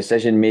and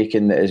decision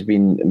making that has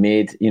been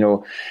made.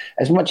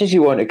 As much as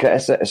you want to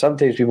criticise,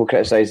 sometimes people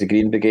criticise the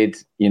Green Brigade.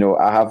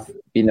 I have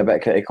been a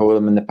bit critical of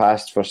them in the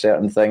past for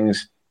certain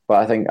things, but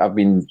I think I'm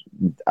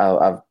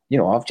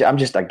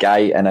just a guy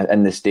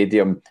in the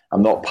stadium.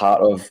 I'm not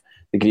part of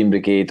the Green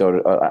Brigade,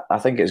 or I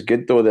think it's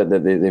good though that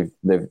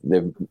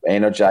they've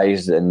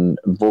energised and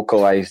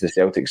vocalised the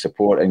Celtic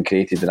support and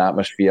created an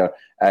atmosphere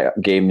at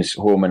games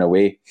home and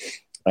away.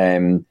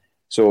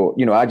 So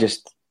I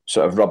just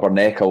sort of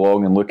rubberneck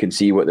along and look and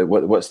see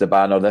what's the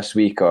banner this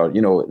week, or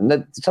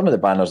some of the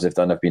banners they've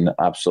done have been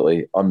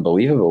absolutely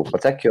unbelievable,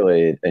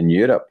 particularly in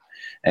Europe.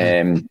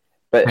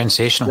 But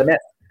sensational.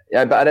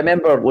 But I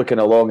remember looking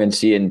along and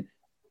seeing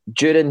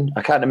during,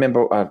 I can't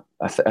remember,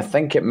 I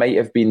think it might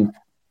have been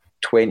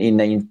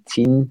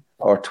 2019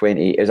 or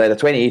 20. It was either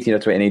 2018 or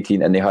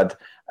 2019, and they had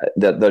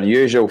their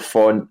usual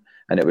font,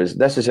 and it was,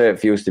 "This is how it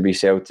feels to be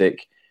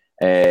Celtic."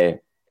 What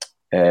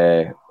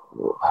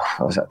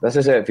was it? "This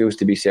is how it feels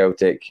to be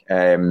Celtic."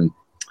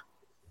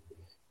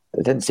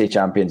 They didn't say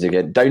champions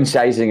again.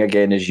 "Downsizing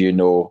again, as you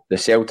know. The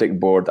Celtic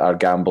board are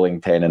gambling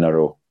 10 in a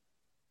row."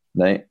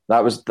 Right?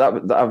 That was that.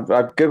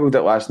 I googled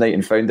it last night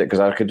and found it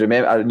because I could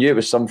remember. I knew it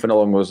was something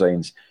along those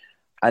lines.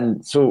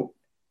 And so,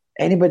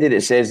 anybody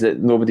that says that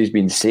nobody's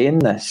been saying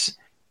this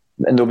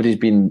and nobody's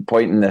been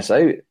pointing this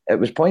out, it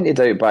was pointed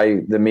out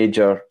by the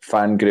major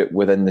fan group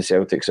within the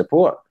Celtic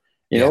support.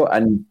 You know,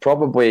 and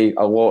probably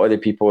a lot of the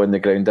people on the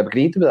ground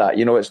agreed with that.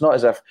 You know, it's not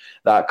as if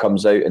that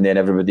comes out and then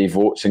everybody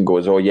votes and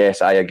goes, "Oh,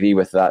 yes, I agree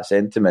with that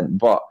sentiment."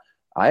 But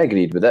I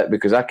agreed with it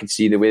because I could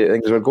see the way that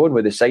things were going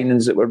with the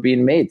signings that were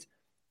being made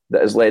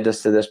that has led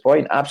us to this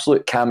point.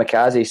 Absolute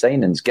kamikaze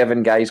signings,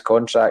 giving guys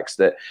contracts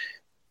that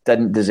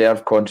didn't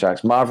deserve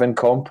contracts. Marvin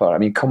Comper, I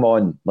mean, come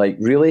on. Like,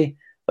 really?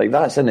 Like,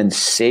 that's an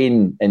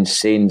insane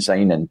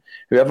signing.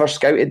 Whoever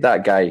scouted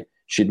that guy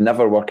should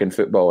never work in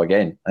football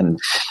again, and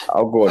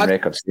I'll go on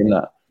record saying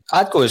that.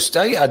 I'd go a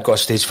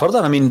stage further.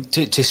 I mean,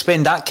 to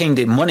spend that kind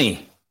of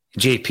money,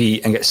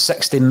 JP, and get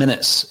 60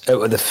 minutes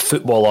out of the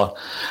footballer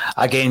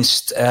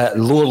against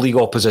lower league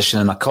opposition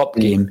in a cup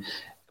game,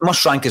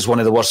 must rank as one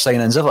of the worst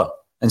signings ever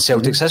in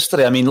Celtic's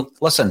history. I mean,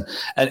 listen,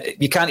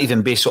 you can't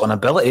even base it on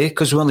ability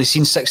because we've only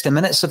seen 60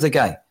 minutes of the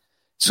guy.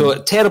 So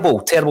terrible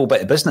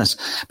bit of business.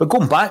 But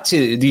going back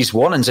to these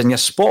warnings, and you're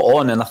spot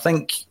on, and I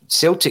think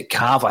Celtic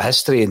have a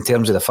history in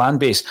terms of the fan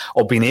base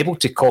of being able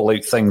to call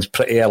out things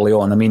pretty early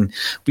on. I mean,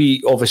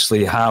 we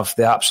obviously have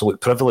the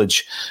absolute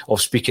privilege of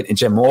speaking to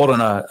Jim Orr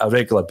on a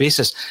regular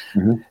basis.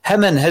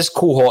 Him and his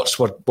cohorts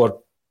were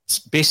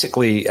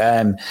basically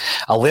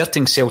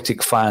alerting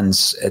Celtic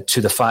fans to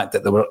the fact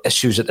that there were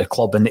issues at the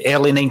club in the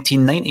early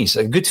 1990s,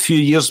 a good few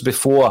years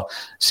before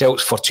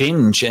Celts for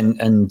Change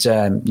and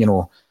you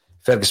know,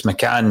 Fergus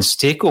McCann's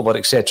takeover,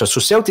 etc.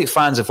 So Celtic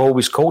fans have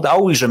always called. I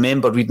always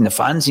remember reading the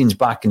fanzines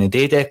back in the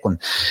day,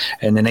 Declan,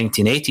 in the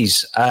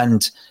 1980s,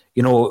 and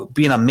you know,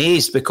 being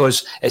amazed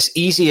because it's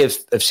easy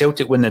if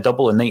Celtic win the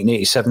double in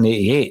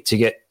 1987-88 to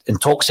get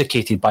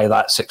intoxicated by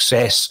that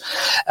success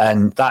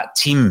and that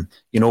team,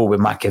 you know, with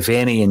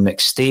McAvenny and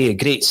McStay, a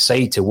great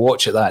side to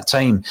watch at that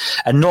time,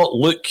 and not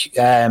look,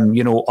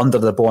 you know, under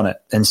the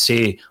bonnet and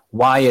say,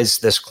 why is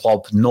this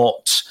club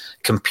not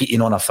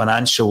competing on a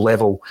financial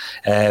level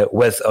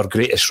with our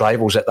greatest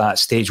rivals at that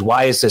stage?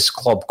 Why has this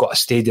club got a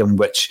stadium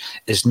which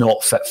is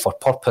not fit for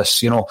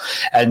purpose? You know,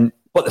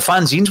 but the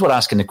fanzines were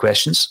asking the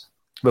questions.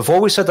 We've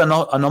always had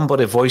a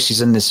number of voices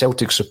in the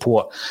Celtic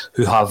support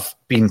who have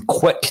been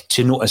quick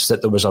to notice that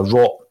there was a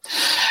rot.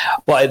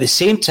 But at the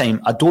same time,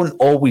 I don't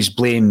always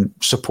blame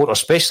supporters,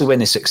 especially when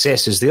the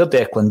success is there,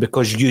 Declan,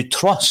 because you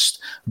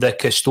trust the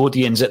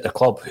custodians at the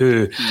club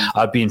who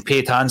are being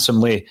paid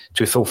handsomely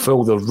to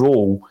fulfil their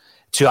role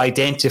to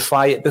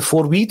identify it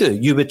before we do.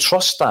 You would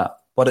trust that,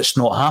 but it's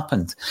not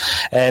happened.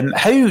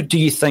 How do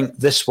you think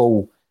this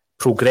will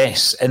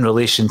progress in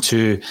relation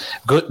to...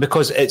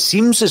 Because it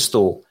seems as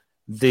though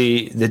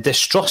the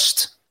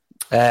distrust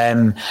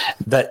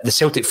that the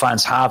Celtic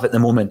fans have at the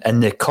moment in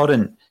the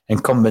current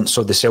incumbents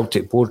of the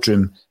Celtic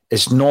boardroom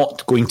is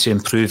not going to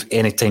improve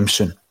anytime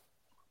soon.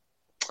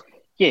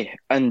 Yeah,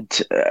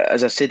 and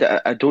as I said,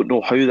 I don't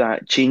know how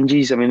that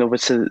changes. I mean,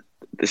 obviously,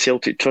 the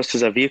Celtic Trust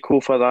is a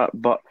vehicle for that,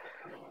 but,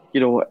 you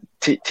know,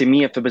 to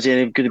me, if there was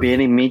going to be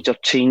any major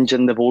change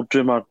in the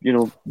boardroom, or, you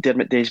know,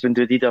 Dermot Desmond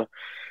would either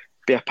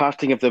be a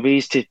parting of the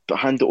ways to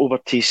hand it over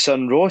to his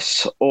son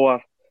Ross,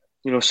 or,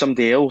 you know,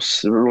 somebody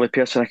else. The only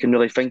person I can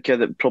really think of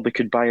that probably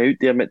could buy out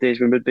Dermot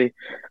Desmond would be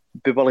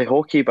Willie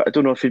Hockey, but I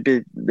don't know if he'd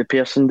be the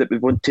person that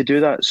would want to do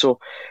that. So,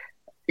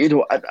 you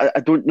know, I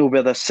don't know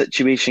where this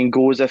situation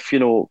goes if, you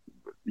know,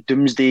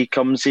 doomsday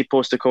comes, say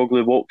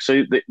Postecoglou walks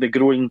out, the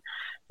growing,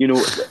 you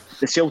know,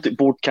 the Celtic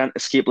board can't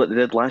escape like they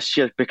did last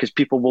year, because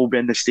people will be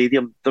in the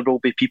stadium, there will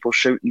be people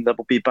shouting, there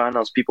will be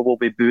banners, people will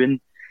be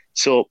booing.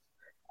 So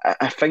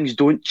if things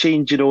don't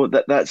change, you know,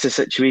 that's the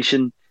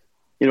situation.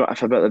 You know,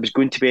 if there was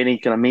going to be any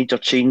kind of major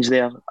change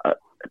there,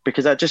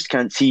 because I just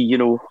can't see, you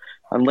know,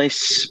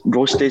 unless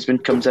Ross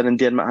Desmond comes in and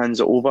Dermot hands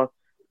it over,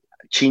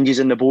 changes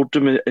in the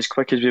boardroom as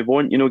quick as we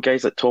want. You know,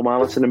 guys like Tom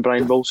Allison and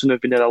Brian Wilson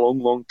have been there a long,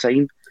 long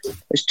time.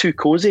 It's too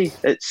cosy.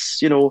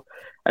 It's, you know,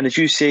 and as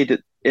you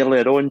said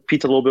earlier on,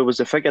 Peter Lobel was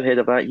the figurehead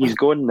of that. He's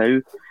gone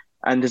now.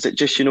 And is it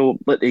just, you know,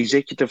 let the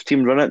executive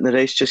team run it and the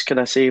rest just kind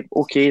of say,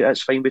 okay,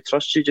 that's fine, we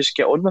trust you, just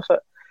get on with it?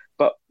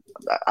 But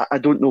I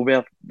don't know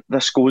where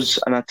this goes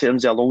in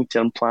terms of a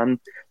long-term plan,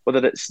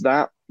 whether it's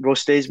that,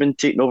 Ross Desmond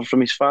taking over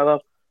from his father,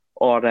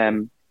 or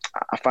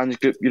a fans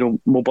group, you know,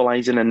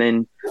 mobilising and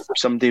then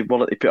somebody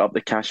willing to put up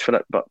the cash for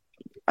it. But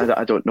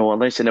I don't know.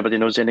 Unless anybody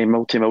knows any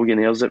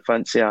multi-millionaires that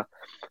fancy a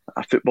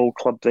football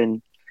club,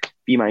 then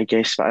be my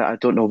guest. But I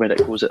don't know where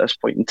it goes at this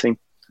point in time.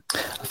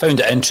 I found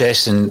it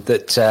interesting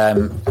that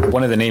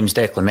one of the names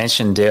Declan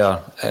mentioned there,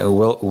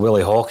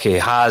 Willie Hawkey,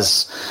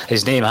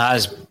 his name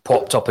has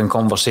popped up in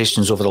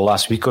conversations over the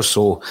last week or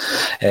so.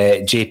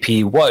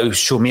 JP, what it will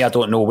show me, I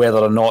don't know whether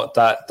or not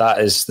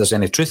there's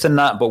any truth in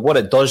that, but what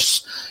it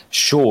does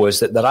show is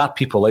that there are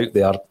people out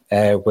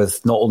there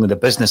with not only the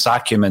business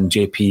acumen,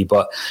 JP,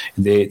 but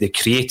the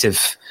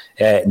creative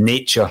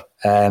nature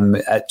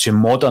to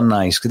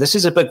modernise. This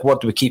is a big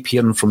word we keep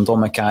hearing from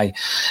Dom Mackay,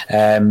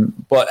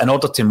 but in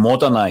order to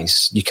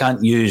modernise, you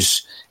can't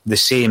use the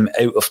same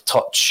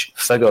out-of-touch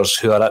figures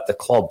who are at the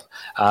club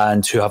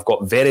and who have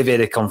got very,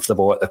 very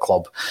comfortable at the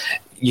club.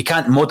 You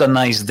can't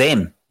modernise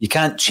them. You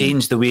can't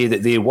change the way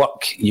that they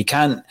work. You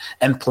can't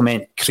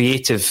implement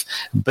creative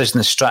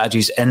business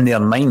strategies in their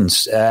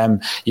minds.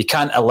 You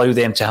can't allow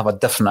them to have a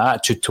different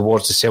attitude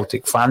towards the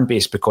Celtic fan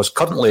base, because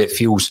currently it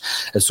feels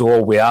as though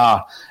all we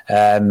are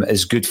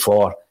is good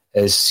for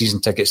is season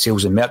ticket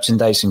sales and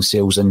merchandising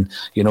sales, and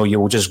you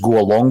will just go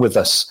along with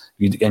this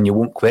and you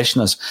won't question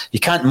us. You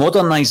can't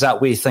modernise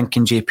that way of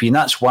thinking, JP, and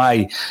that's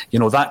why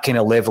that kind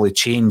of level of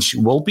change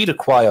will be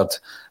required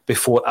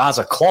before, as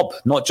a club,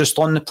 not just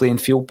on the playing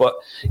field, but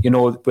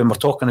when we're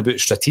talking about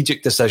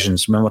strategic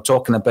decisions, when we're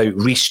talking about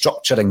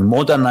restructuring,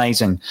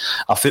 modernising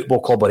a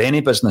football club or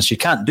any business, you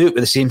can't do it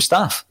with the same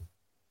staff.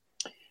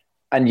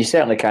 And you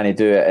certainly can't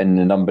do it in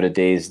the number of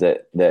days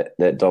that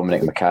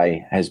Dominic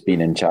Mackay has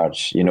been in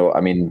charge.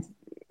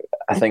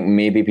 I think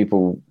maybe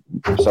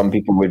some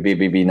people would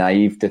maybe be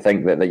naive to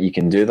think that you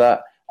can do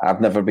that. I've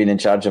never been in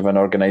charge of an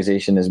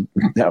organisation.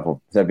 I've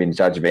never been in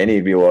charge of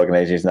any real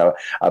organisation.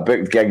 I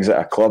booked gigs at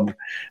a club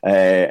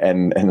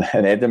in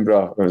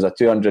Edinburgh. It was a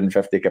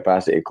 250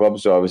 capacity club,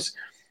 so I was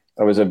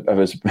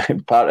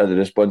part of the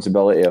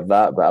responsibility of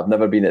that. But I've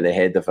never been at the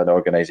head of an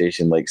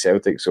organisation like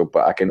Celtic.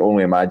 But I can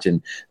only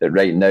imagine that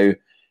right now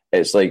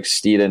it's like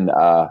steering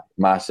a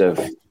massive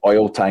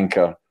oil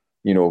tanker,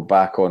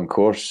 back on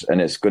course, and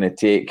it's going to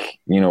take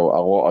a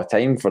lot of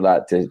time for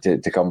that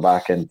to come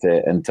back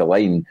into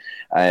line.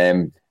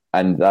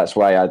 And that's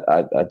why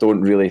I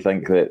don't really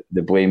think that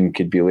the blame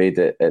could be laid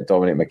at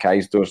Dominic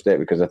Mackay's doorstep,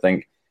 because I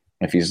think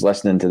if he's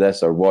listening to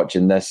this or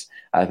watching this,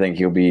 I think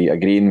he'll be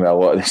agreeing with a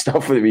lot of the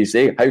stuff that we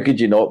say. How could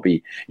you not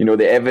be?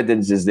 The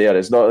evidence is there.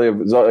 It's not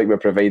like we're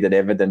providing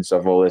evidence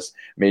of all this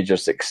major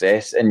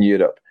success in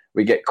Europe.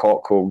 We get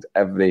cockholed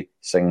every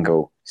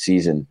single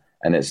season,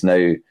 and it's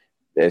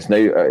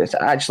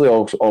actually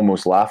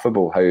almost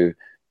laughable how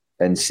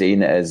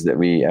insane it is that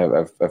we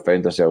have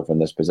found ourselves in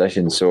this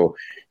position. So,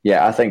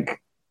 yeah, I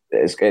think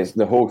it's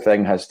the whole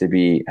thing has to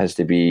be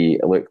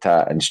looked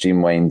at and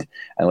streamlined.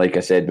 And like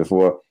I said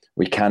before,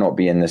 we cannot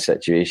be in this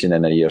situation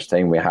in a year's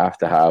time. We have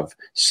to have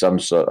some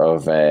sort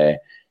of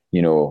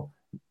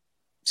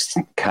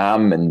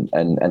calm. And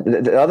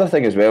the other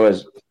thing as well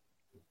is,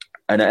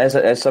 and it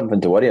is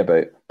something to worry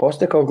about,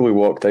 Postecoglou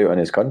walked out on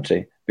his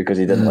country because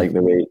he didn't like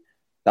the way.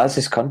 That's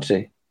his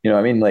country. You know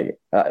what I mean? Like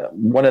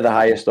one of the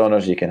highest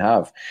honours you can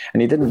have.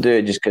 And he didn't do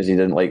it just because he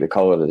didn't like the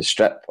colour of the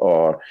strip,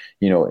 or,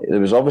 there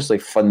was obviously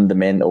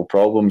fundamental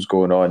problems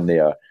going on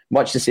there.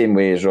 Much the same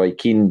way as Roy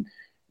Keane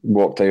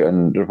walked out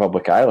on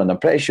Republic Island. I'm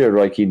pretty sure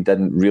Roy Keane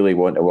didn't really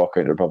want to walk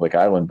out on Republic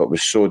Island, but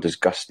was so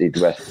disgusted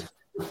with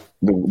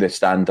the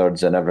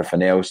standards and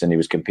everything else, and he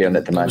was comparing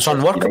it to Manchester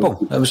United.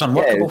 It was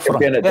unworkable for him.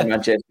 Comparing it to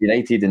Manchester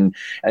United, and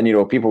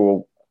people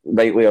will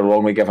rightly or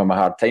wrongly give him a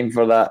hard time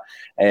for that.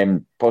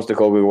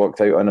 Postecoglou walked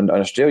out on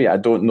Australia. I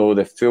don't know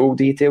the full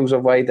details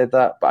of why he did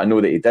that, but I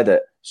know that he did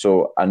it.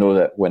 So I know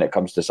that when it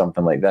comes to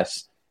something like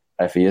this,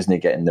 if he isn't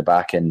getting the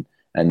backing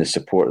and the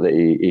support that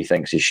he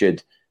thinks he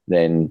should,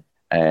 then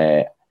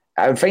I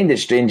would find it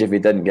strange if he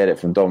didn't get it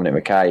from Dominic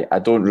Mackay. I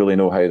don't really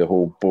know how the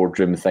whole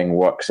boardroom thing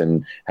works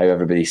and how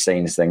everybody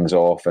signs things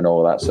off and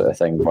all that sort of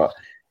thing, but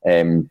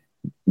they're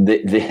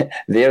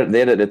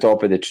at the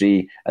top of the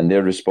tree, and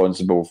they're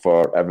responsible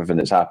for everything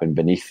that's happened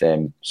beneath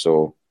them.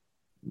 So,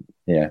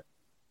 yeah.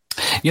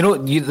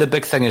 The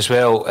big thing as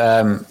well,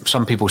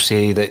 some people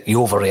say that you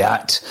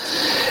overreact.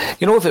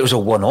 If it was a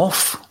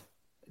one-off,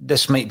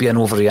 this might be an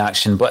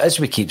overreaction, but as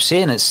we keep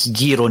saying, it's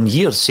year on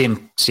year,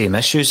 same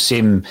issues,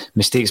 same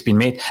mistakes being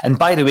made. And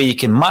by the way, you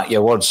can mark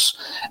your words.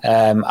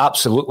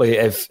 Absolutely,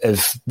 if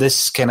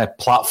this kind of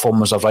platform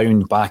was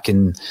around back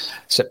in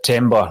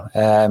September,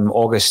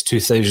 August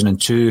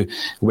 2002,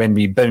 when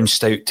we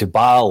bounced out to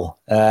Bâle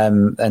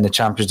in the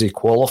Champions League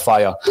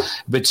qualifier,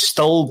 would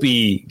still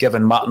be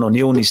giving Martin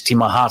O'Neill and his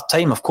team a hard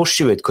time. Of course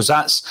you would, because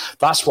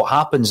that's what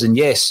happens. And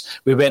yes,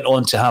 we went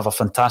on to have a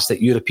fantastic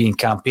European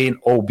campaign,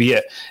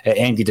 albeit it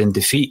ended in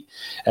defeat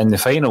in the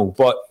final.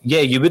 But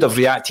yeah, you would have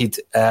reacted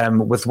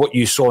with what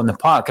you saw in the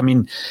park. I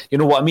mean, you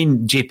know what I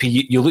mean,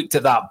 JP? You looked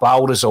at that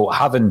Bâle result,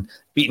 having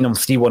beaten them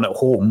 3-1 at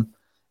home.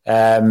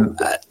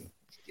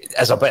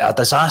 is a bit of a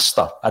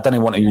disaster. I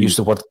didn't want to use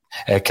the word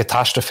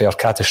catastrophe or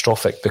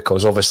catastrophic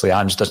because obviously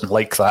Ange doesn't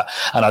like that,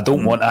 and I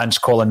don't want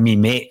Ange calling me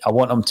mate. I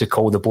want him to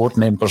call the board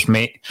members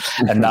mate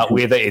in that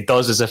way that he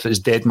does, as if it's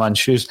dead man's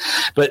shoes.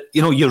 But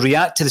you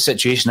react to the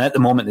situation. At the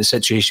moment, the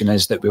situation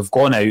is that we've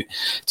gone out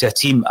to a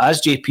team,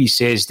 as JP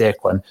says,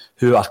 Declan,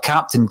 who are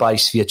captained by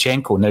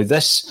Sviatchenko. Now,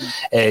 this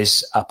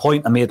is a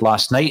point I made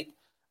last night.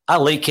 I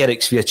like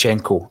Eric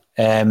Sviatchenko.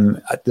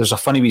 There's a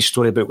funny wee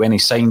story about when he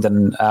signed,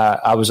 and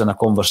I was in a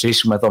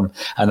conversation with him,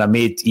 and I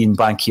made Ian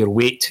Bankier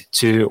wait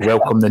to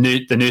welcome the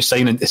new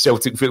signing to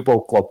Celtic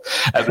Football Club.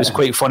 It was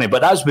quite funny,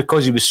 but that's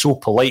because he was so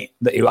polite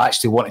that he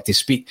actually wanted to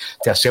speak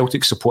to a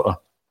Celtic supporter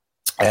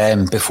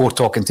before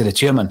talking to the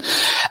chairman.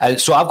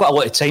 So I've got a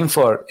lot of time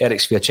for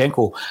Eric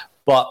Sviatchenko,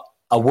 but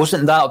I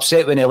wasn't that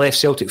upset when he left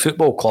Celtic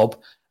Football Club,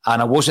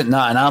 and I wasn't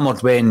that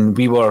enamoured when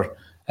we were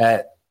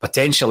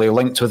potentially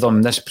linked with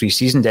him this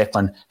pre-season,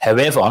 Declan.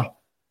 However,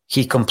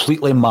 he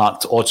completely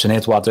marked Odsonne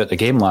Edouard out the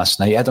game last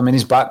night. He had him in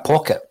his back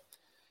pocket.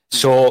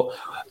 So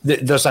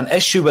there's an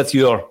issue with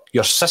your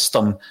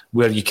system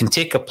where you can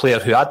take a player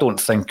who I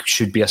don't think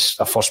should be a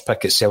first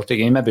pick at Celtic.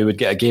 He maybe would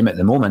get a game at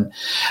the moment.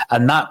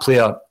 And that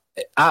player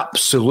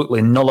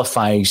absolutely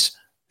nullifies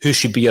who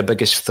should be your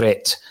biggest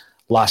threat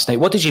last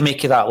night. What did you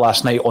make of that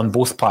last night on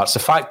both parts? The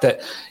fact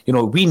that,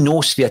 we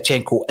know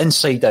Sviatchenko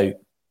inside out.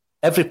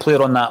 Every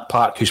player on that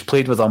park who's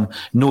played with him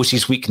knows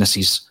his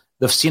weaknesses.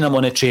 They've seen him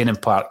on a training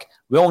park.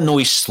 We all know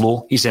he's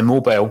slow, he's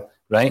immobile,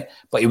 right?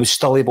 But he was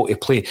still able to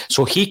play.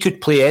 So he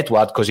could play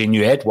Edouard because he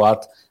knew Edouard.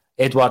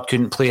 Edouard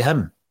couldn't play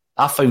him.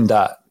 I found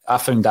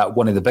that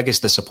one of the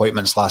biggest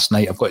disappointments last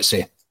night, I've got to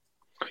say.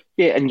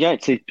 Yeah, and you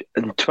actually,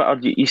 on Twitter,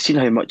 you've seen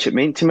how much it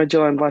meant to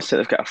Midtjylland last night.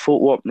 They've got a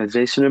photo up in the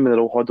dressing room and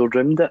they're all huddled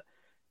round it.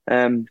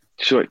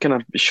 So it kind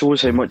of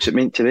shows how much it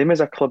meant to them as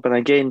a club. And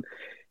again,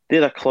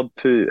 they're a club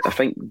who, I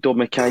think Dom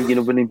Mackay,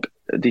 when he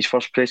these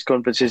first press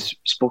conferences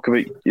spoke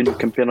about,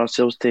 comparing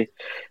ourselves to,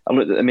 I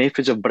looked at the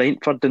methods of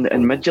Brentford and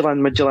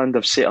Midtjylland. Midtjylland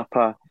have set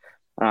up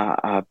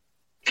a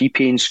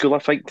fee-paying school, I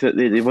think, that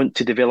they want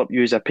to develop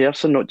you as a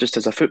person, not just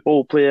as a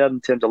football player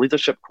in terms of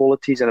leadership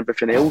qualities and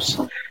everything else.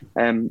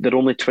 They're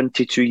only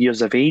 22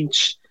 years of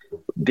age.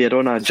 They're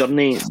on a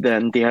journey,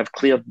 then they have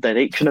clear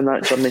direction in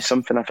that journey,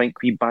 something I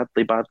think we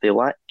badly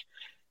lack.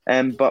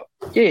 But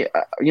yeah,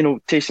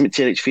 testament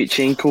to Eric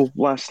Sviatchenko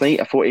last night.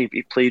 I thought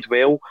he played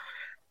well,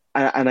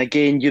 and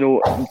again,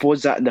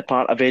 was that in the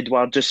part of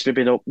Edouard just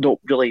maybe not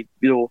really,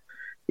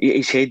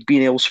 his head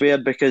being elsewhere,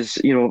 because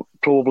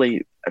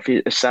probably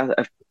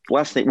if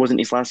last night wasn't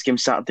his last game,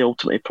 Saturday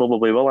ultimately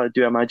probably will. I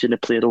do imagine the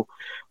player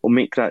will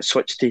make that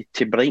switch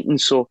to Brighton.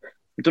 So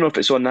I don't know if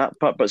it's on that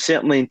part, but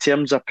certainly in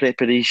terms of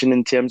preparation,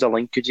 in terms of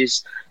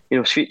linkages,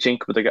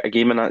 Sviatchenko would have got a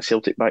game in that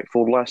Celtic back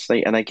four last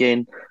night, and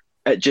again,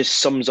 it just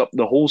sums up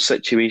the whole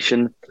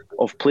situation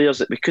of players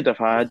that we could have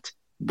had,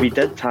 we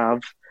did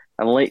have,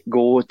 and let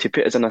go to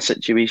put us in a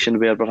situation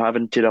where we're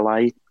having to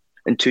rely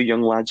on two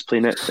young lads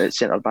playing at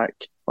centre-back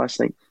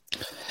last night.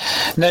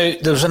 Now,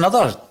 there was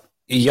another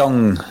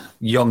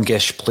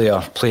youngish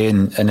player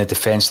playing in the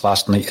defence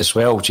last night as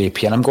well,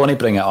 JP, and I'm going to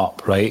bring it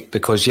up, right?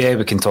 Because,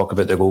 we can talk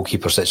about the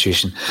goalkeeper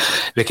situation.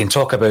 We can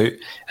talk about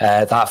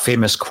that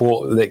famous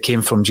quote that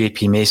came from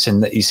JP Mason,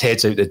 that his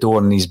head's out the door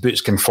and his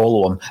boots can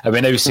follow him. And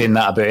we're now saying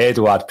that about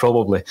Edouard,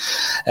 probably.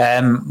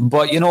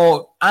 But,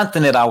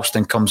 Anthony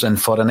Ralston comes in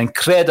for an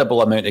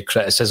incredible amount of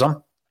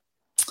criticism.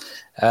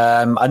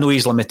 I know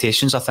his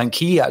limitations. I think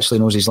he actually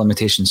knows his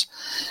limitations.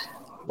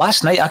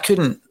 Last night, I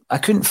couldn't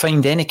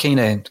find any kind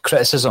of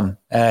criticism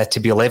to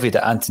be levied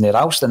at Anthony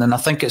Ralston, and I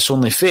think it's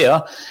only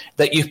fair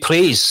that you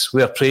praise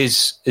where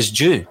praise is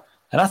due.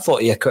 And I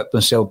thought he equipped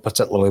himself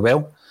particularly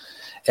well.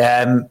 He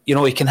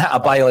can hit a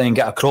byline and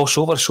get a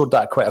crossover, showed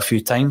that quite a few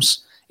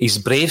times. He's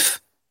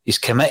brave, he's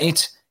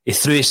committed, he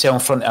threw himself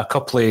in front of a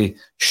couple of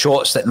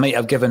shots that might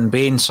have given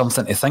Bain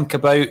something to think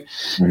about.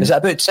 Is it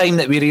about time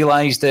that we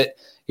realised that,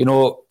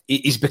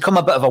 he's become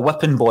a bit of a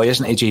whipping boy,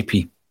 isn't he,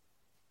 JP?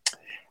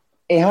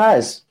 He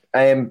has.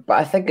 But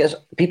I think it's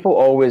people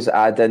always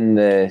add in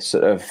the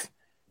sort of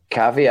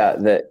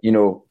caveat that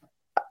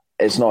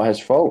it's not his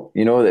fault.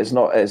 It's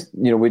not.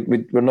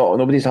 We're not.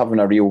 Nobody's having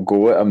a real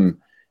go at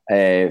him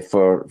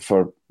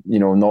for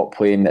not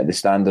playing at the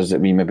standards that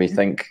we maybe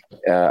think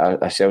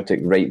a Celtic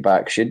right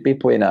back should be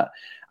playing at.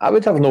 I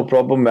would have no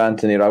problem with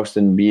Anthony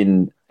Ralston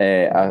being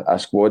a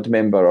squad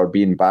member or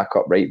being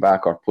backup right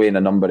back or playing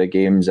a number of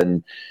games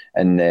in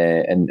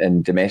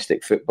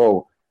domestic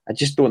football. I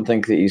just don't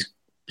think that he's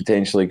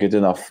potentially good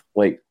enough,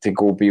 to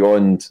go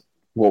beyond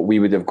what we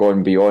would have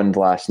gone beyond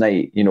last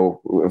night.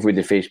 If we'd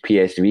have faced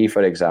PSV,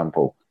 for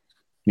example,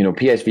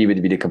 PSV would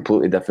have been a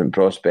completely different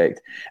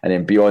prospect. And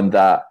then beyond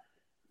that,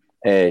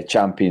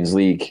 Champions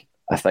League,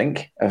 I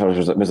think.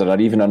 Was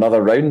there even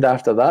another round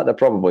after that? There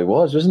probably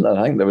wasn't there?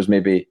 I think there was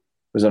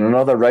was there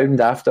another round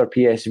after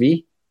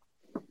PSV?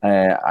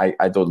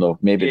 I don't know.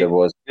 Maybe there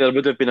was. There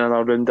would have been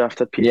another round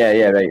after PSV.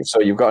 Yeah, right. So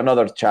you've got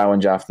another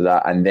challenge after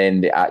that, and then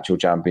the actual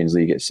Champions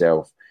League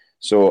itself.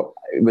 So,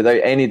 without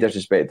any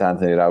disrespect to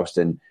Anthony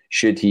Ralston,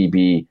 should he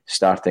be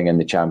starting in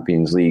the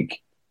Champions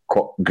League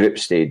group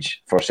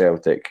stage for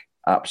Celtic?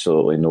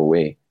 Absolutely no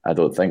way. I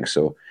don't think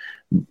so.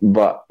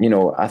 But, you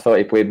know, I thought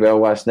he played well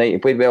last night. He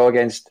played well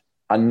against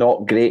a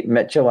not great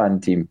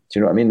Midtjylland team. Do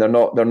you know what I mean?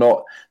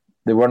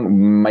 They weren't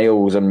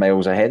miles and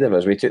miles ahead of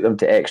us. We took them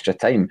to extra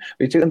time.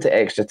 We took them to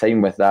extra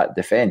time with that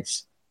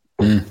defence.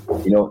 You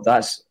know,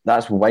 that's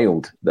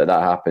wild that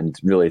happened,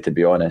 really, to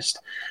be honest.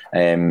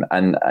 And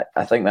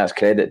I think that's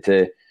credit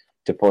to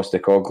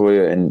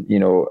Postecoglou. And, you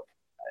know,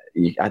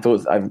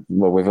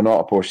 we've not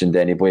apportioned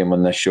any blame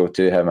on this show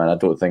to him, and I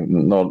don't think,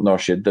 nor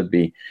should there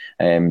be.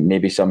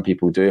 Maybe some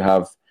people do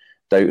have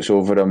doubts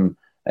over him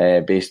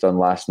based on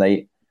last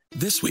night.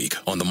 This week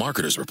on The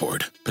Marketer's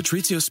Report,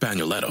 Patrizio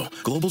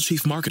Spagnoletto, Global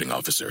Chief Marketing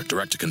Officer,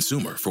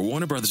 Direct-to-Consumer for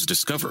Warner Brothers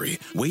Discovery,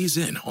 weighs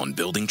in on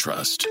building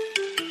trust.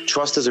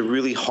 Trust is a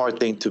really hard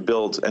thing to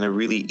build and a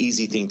really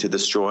easy thing to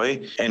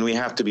destroy, and we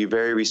have to be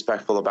very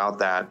respectful about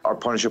that. Our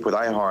partnership with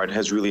iHeart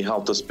has really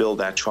helped us build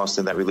that trust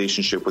and that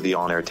relationship with the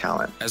on-air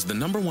talent. As the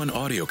 #1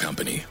 audio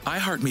company,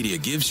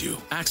 iHeartMedia gives you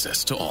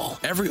access to all.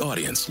 Every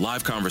audience,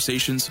 live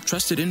conversations,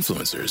 trusted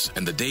influencers,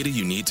 and the data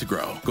you need to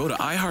grow. Go to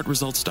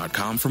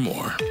iHeartResults.com for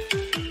more.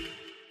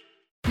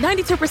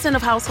 92%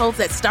 of households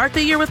that start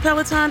the year with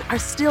Peloton are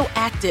still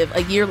active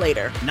a year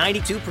later.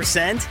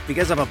 92%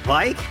 because of a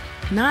bike?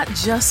 Not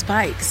just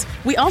bikes.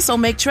 We also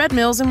make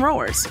treadmills and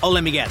rowers. Oh,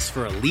 let me guess,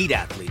 for elite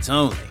athletes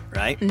only,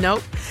 right?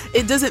 Nope.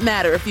 It doesn't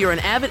matter if you're an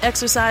avid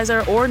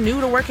exerciser or new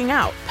to working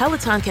out.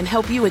 Peloton can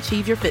help you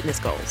achieve your fitness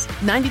goals.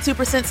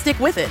 92% stick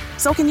with it.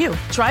 So can you.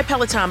 Try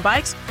Peloton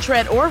bikes,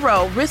 tread or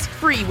row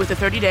risk-free with a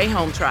 30-day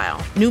home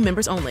trial. New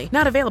members only.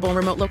 Not available in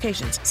remote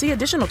locations. See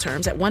additional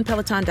terms at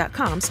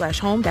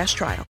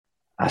onepeloton.com/home-trial.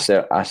 I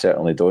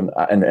certainly don't.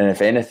 And if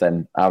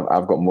anything,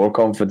 I've got more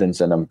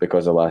confidence in him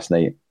because of last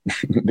night,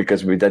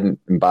 because we didn't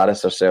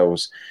embarrass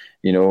ourselves.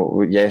 You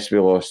know, yes, we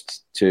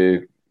lost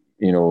to,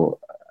 you know,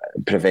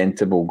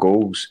 preventable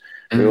goals.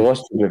 We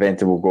lost to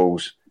preventable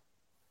goals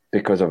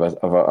because of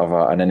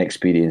an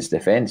inexperienced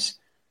defence,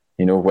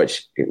 you know,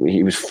 which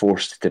he was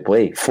forced to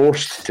play.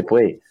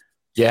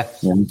 Yeah,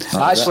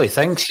 I actually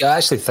think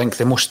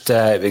the most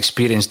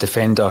experienced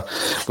defender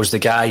was the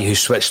guy who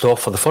switched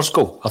off for the first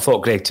goal. I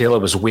thought Greg Taylor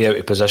was way out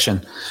of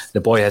position. The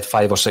boy had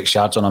 5 or 6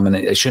 yards on him, and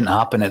it shouldn't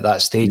happen at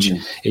that stage of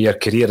your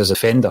career as a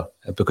defender,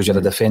 because you're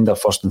a defender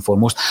first and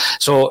foremost.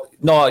 So,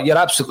 no, you're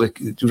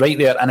absolutely right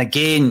there. And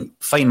again,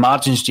 fine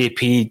margins,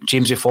 JP,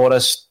 Jamesy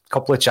Forrest,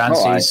 couple of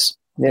chances.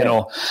 You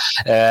know,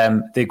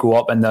 they go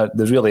up and they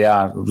really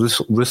are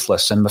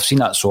ruthless, and we've seen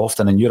that so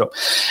often in Europe.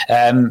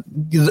 I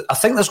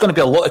think there's going to be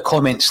a lot of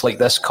comments like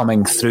this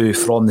coming through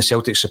from the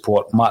Celtic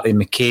support. Marty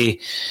McKay,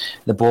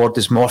 the board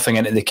is morphing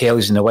into the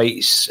Kellys and the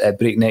Whites at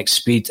breakneck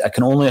speed. I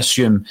can only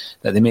assume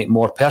that they make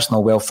more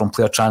personal wealth from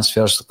player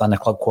transfers than the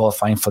club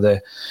qualifying for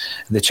the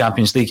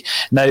Champions League.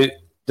 Now,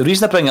 the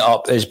reason I bring it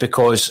up is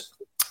because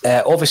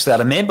obviously I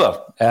remember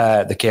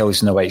the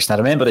Kellys and the Whites, and I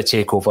remember the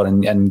takeover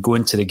and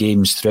going to the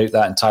games throughout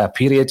that entire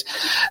period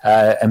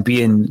and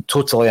being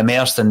totally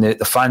immersed in the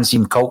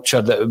fanzine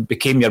culture that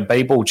became your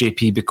Bible,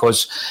 JP,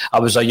 because I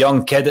was a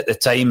young kid at the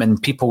time,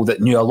 and people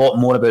that knew a lot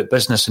more about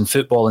business and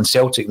football and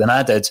Celtic than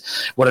I did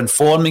were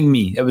informing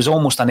me. It was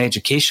almost an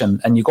education,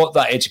 and you got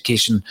that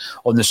education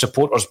on the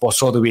supporters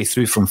bus all the way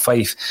through from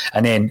Fife,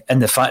 and then in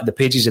the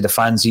pages of the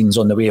fanzines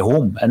on the way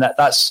home, and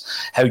that's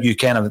how you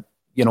kind of,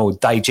 you know,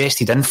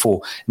 digested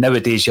info.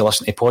 Nowadays you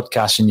listen to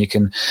podcasts and you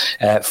can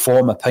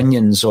form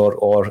opinions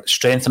or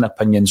strengthen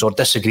opinions or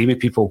disagree with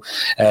people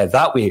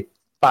that way.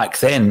 Back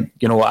then,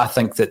 you know, I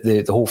think that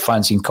the whole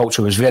fanzine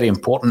culture was very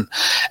important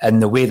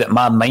in the way that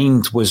my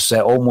mind was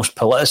almost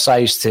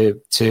politicised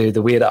to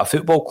the way that a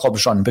football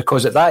club's run,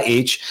 because at that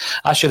age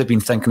I should have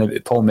been thinking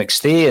about Paul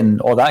McStay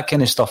and all that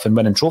kind of stuff and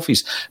winning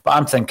trophies, but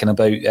I'm thinking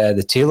about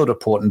the Taylor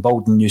report and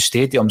building new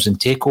stadiums and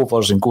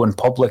takeovers and going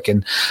public,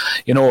 and,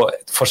 you know,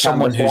 for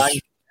someone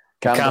who's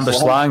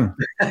Canvas Lang.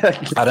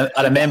 I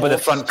remember the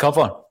front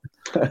cover.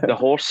 The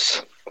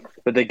horse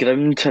with the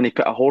ground, and he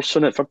put a horse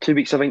on it for 2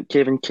 weeks, I think,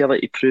 Kevin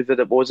Kelly, to prove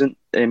that it wasn't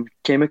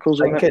chemicals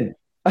on it.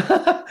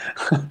 I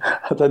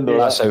didn't know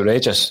that's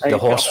outrageous. The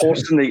horse on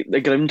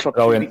the ground for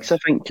Brilliant. 2 weeks, I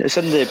think. It's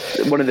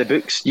in one of the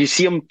books. You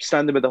see him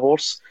standing with the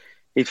horse.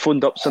 He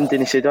phoned up somebody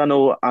and he said, I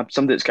know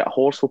somebody that's got a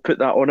horse, we'll put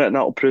that on it and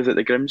that'll prove that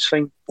the ground's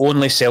fine.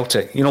 Only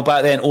Celtic. You know,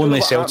 back then, only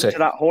Celtic. To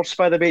that horse,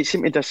 by the way, it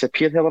seemed to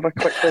disappear however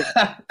quickly.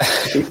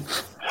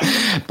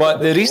 But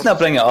the reason I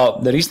bring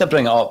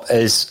it up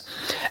is,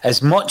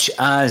 as much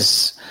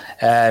as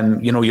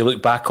you know, you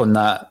look back on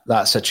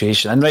that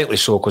situation, and rightly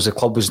so, because the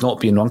club was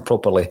not being run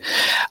properly,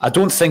 I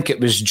don't think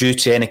it was due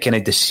to any kind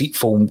of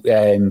deceitful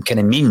kind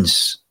of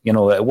means. You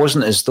know, it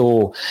wasn't as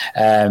though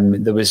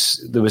there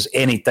was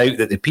any doubt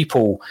that the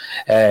people,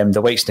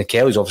 the Whites and the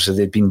Kellys, obviously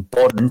they'd been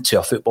born into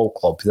a football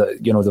club.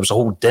 That, you know, there was a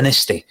whole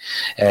dynasty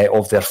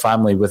of their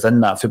family within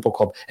that football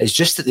club. It's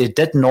just that they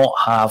did not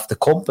have the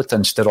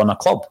competence to run a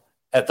club.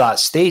 at that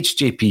stage,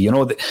 JP. You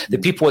know, the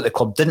people at the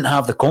club didn't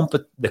have the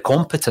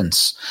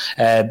competence,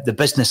 the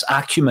business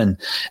acumen.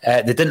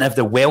 They didn't have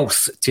the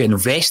wealth to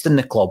invest in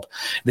the club.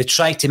 They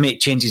tried to make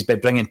changes by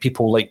bringing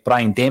people like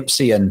Brian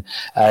Dempsey and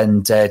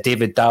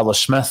David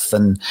Dallas-Smith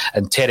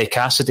and Terry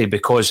Cassidy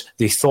because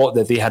they thought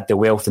that they had the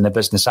wealth and the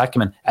business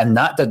acumen, and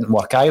that didn't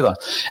work either.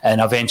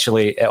 And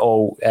eventually it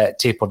all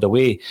tapered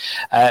away.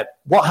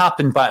 What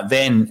happened back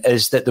then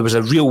is that there was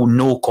a real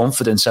no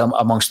confidence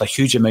amongst a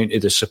huge amount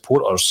of the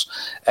supporters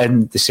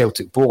in the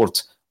Celtic board.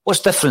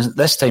 What's different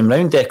this time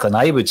round, Declan,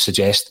 I would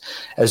suggest,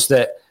 is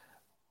that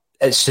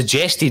it's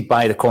suggested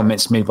by the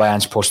comments made by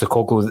Ange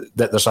Postecoglou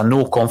that there's a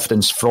no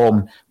confidence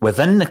from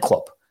within the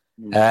club.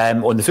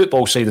 On the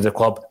football side of the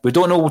club, we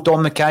don't know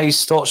Don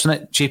Mackay's thoughts on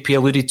it. JP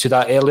alluded to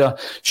that earlier.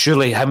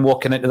 Surely him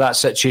walking into that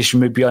situation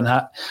would be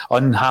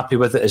unhappy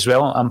with it as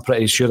well. I'm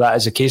pretty sure that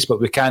is the case, but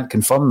we can't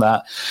confirm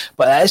that.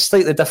 But it is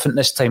slightly different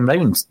this time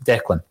round,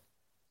 Declan,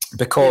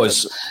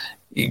 because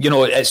you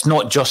know it's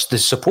not just the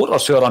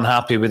supporters who are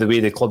unhappy with the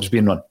way the club's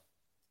been run.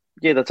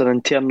 Yeah, there's an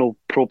internal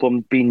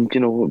problem being, you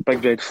know,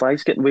 big red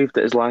flags getting waved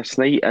at us last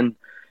night, and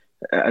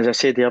as I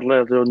said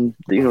earlier, you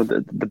know,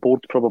 the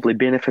board probably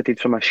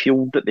benefited from a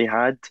shield that they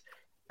had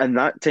in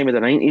that time of the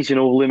 90s. You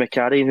know, Lou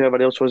McCarry and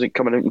whoever else wasn't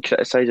coming out and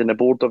criticising the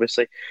board.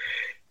 Obviously,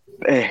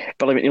 Billy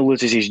McNeil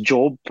loses his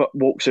job, but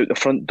walks out the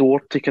front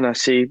door to kind of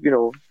say, you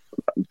know,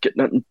 get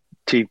nothing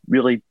to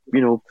really,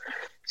 you know,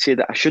 say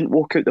that I shouldn't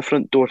walk out the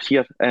front door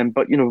here.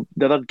 But, you know,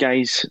 the other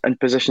guys in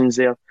positions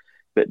there,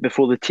 but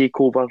before the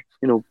takeover,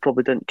 you know,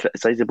 probably didn't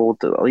criticise the board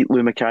like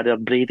Lou McCarry or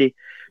Brady.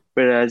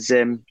 Whereas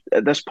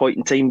at this point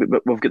in time,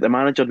 we've got the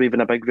manager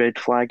waving a big red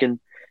flag, and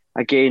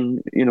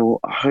again, you know,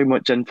 how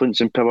much influence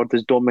and power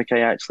does Don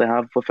Mackay actually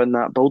have within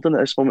that building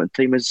at this moment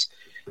in time? Is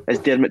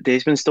Dermot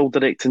Desmond still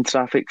directing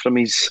traffic from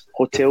his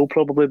hotel,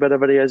 probably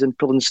wherever he is, and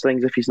pulling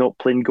strings if he's not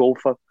playing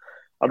golf or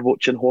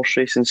watching horse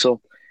racing? So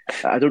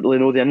I don't really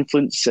know the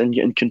influence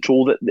and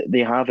control that they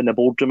have in the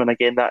boardroom, and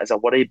again, that is a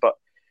worry. But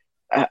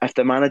if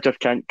the manager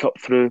can't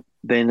cut through,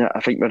 then I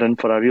think we're in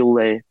for a real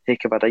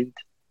heck of a ride.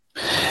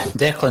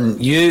 Declan,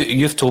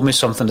 you've told me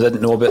something I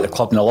didn't know about the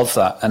club, and I love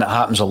that, and it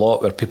happens a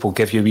lot where people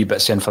give you wee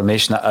bits of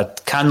information. I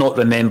cannot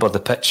remember the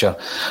picture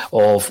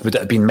of, would it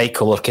have been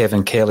Michael or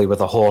Kevin Kelly with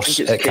a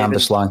horse at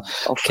Cambuslang?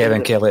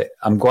 Kevin Kelly.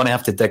 I'm going to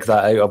have to dig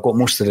that out. I've got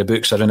most of the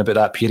books around about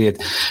that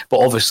period,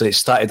 but obviously it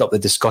started up the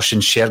discussion.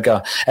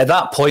 Shergar, at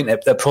that point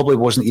it probably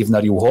wasn't even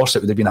a real horse,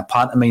 it would have been a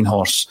pantomime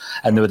horse,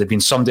 and there would have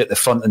been somebody at the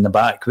front and the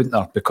back, wouldn't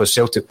there, because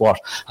Celtic were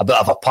a bit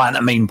of a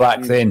pantomime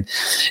back then.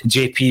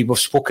 JP, we've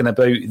spoken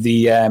about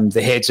the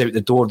heads out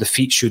the door, the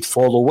feet should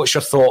follow. What's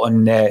your thought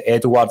on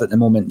Edouard at the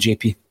moment,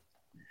 JP?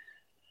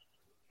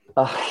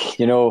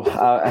 You know,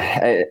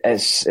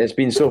 it's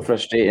been so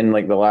frustrating,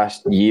 like the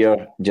last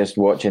year, just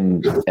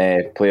watching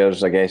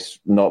players, I guess,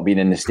 not being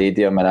in the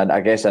stadium. And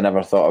I guess I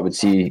never thought I would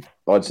see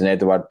Odsonne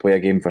Edouard play a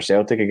game for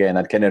Celtic again.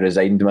 I'd kind of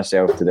resigned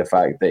myself to the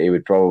fact that he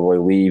would probably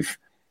leave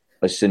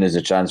as soon as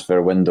the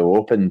transfer window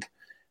opened.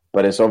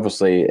 But it's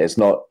obviously it's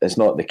not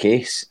the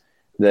case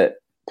that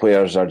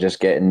players are just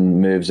getting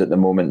moves at the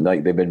moment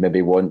like they would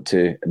maybe want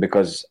to,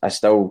 because I've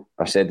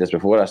said this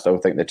before, I still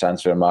think the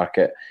transfer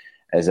market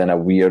is in a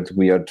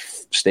weird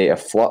state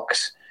of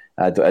flux.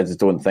 I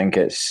don't think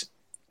it's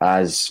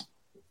as,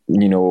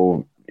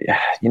 you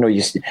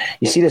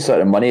see the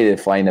sort of money they're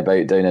flying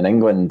about down in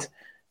England.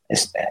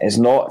 It's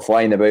not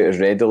flying about as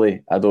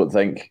readily, I don't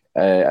think,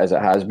 as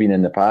it has been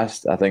in the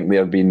past. I think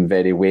they're being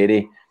very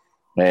wary.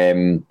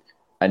 And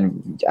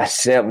I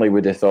certainly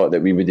would have thought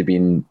that we would have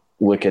been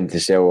looking to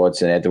sell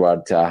Odsonne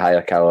Edouard to a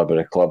higher calibre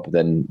of club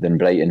than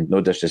Brighton.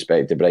 No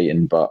disrespect to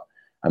Brighton, but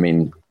I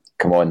mean,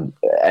 come on.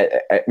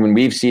 When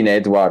we've seen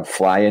Edouard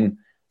flying,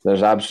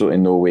 there's absolutely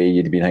no way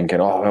you'd be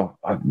thinking, oh,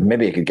 well,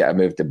 maybe he could get a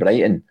move to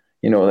Brighton.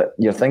 You know,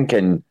 you're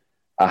thinking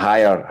a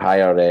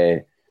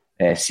higher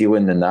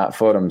ceiling than that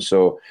for him.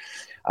 So,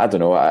 I don't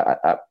know.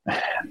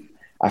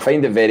 I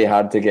find it very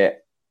hard to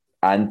get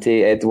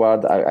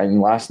anti-Edouard. I mean,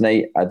 last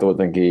night, I don't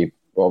think he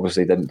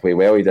obviously didn't play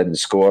well. He didn't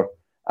score.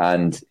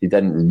 And he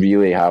didn't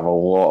really have a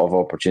lot of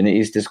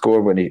opportunities to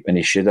score when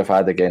he should have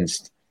had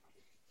against,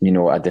 you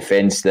know, a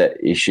defence that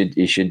he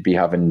should be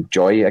having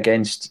joy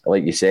against.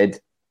 Like you said,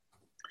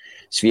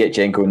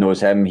 Sviatchenko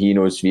knows him, he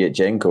knows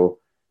Sviatchenko.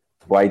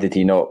 Why did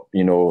he not,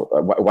 you know,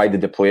 why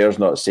did the players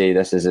not say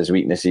this is his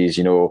weaknesses,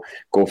 you know,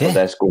 go for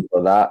this, go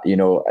for that? You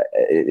know,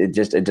 it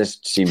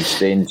just seems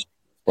strange.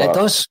 But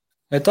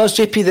It does,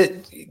 JP, that,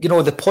 you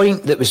know, the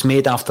point that was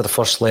made after the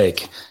first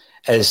leg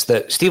is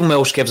that Stephen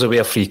Welsh gives away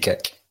a free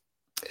kick.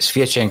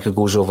 Sviatchenko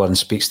goes over and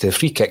speaks to the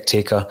free kick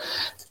taker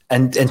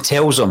and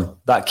tells him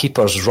that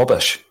keeper's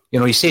rubbish. You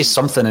know, he says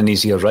something in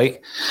his ear,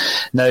 right?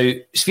 Now,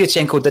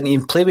 Sviatchenko didn't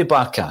even play with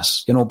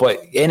Barkas, you know,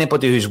 but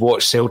anybody who's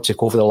watched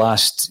Celtic over the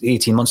last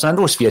 18 months, and I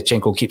know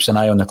Sviatchenko keeps an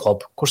eye on the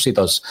club, of course he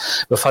does.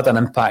 We've had an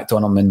impact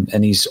on him,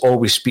 and he's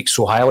always speaks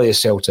so highly of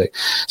Celtic.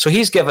 So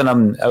he's given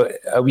him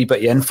a wee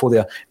bit of info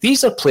there.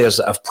 These are players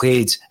that have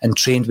played and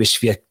trained with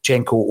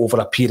Sviatchenko over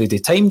a period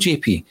of time,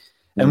 JP.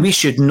 And we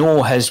should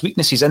know his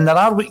weaknesses. And there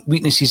are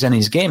weaknesses in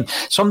his game.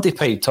 Somebody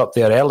piped up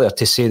there earlier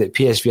to say that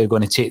PSV are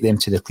going to take them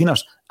to the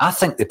cleaners. I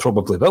think they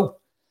probably will.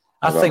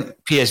 I think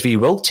PSV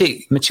will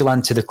take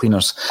Midtjylland to the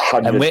cleaners.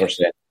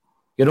 100%.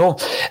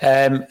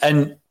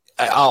 And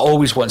I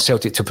always want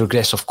Celtic to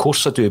progress, of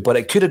course I do, but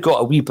it could have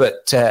got a wee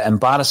bit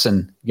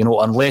embarrassing,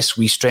 unless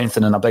we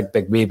strengthen in a big,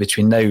 big way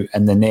between now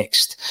and the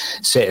next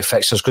set of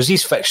fixtures, because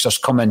these fixtures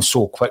come in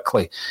so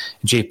quickly,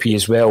 JP,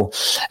 as well.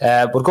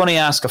 We're going to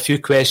ask a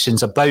few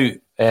questions about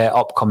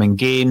upcoming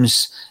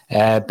games.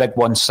 Big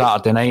one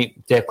Saturday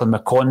night, Declan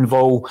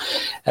McConville.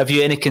 Have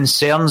you any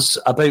concerns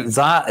about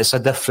that? It's a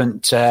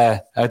different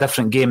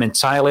game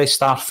entirely.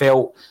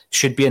 Starfelt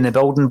should be in the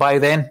building by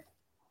then.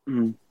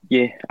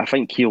 Yeah, I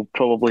think he'll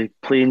probably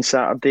play on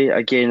Saturday.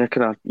 Again, I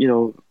kind of,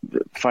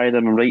 fire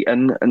him right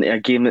into a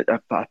game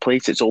that a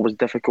place it's always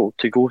difficult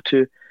to go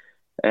to.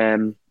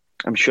 I'm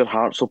sure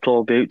Hearts will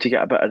probably be out to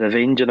get a bit of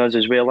revenge on us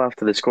as well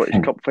after the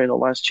Scottish Cup final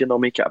last year. They'll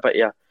make it a bit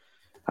of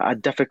a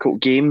difficult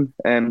game.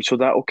 So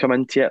that will come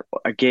into it.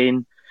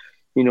 Again,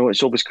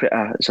 it's always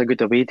it's a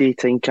good away day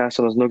to Tynecastle.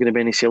 There's not going to be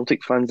any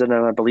Celtic fans in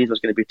there. I believe there's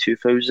going to be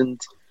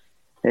 2,000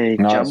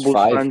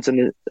 Jambos fans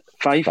and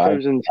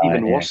 5,000,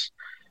 even worse.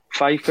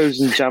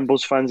 5,000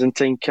 Jambos fans in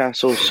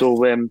Tynecastle,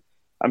 so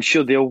I'm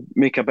sure they'll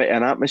make a bit of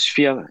an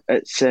atmosphere.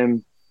 It's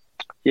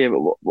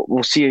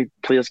we'll see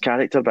players'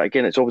 character, but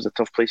again, it's always a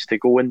tough place to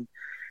go in.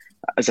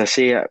 As I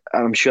say,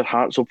 I'm sure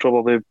Hearts will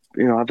probably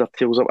have their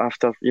tails up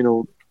after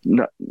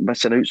not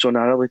missing out so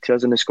narrowly to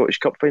us in the Scottish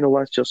Cup final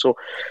last year. So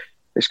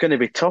it's going to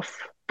be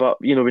tough, but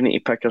we need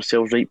to pick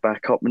ourselves right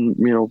back up and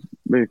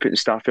maybe putting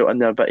Starfelt in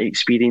there, a bit of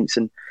experience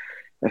and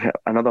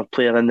another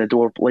player in the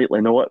door, likely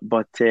not.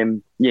 But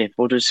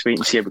we'll just wait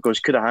and see it,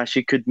 because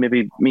Kurahashi could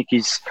maybe make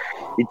his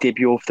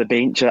debut off the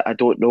bench. I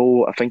don't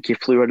know. I think he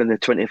flew in on the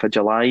 20th of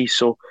July,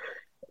 so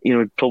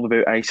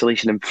probably about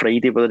isolation on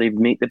Friday. Whether he'd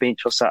make the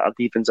bench for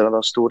Saturday evening's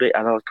another story,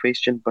 another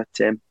question. But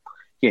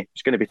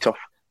it's going to be tough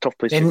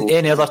place to go.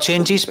 Any other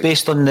changes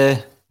based on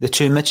the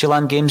two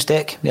Midtjylland games,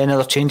 Deck? Any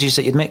other changes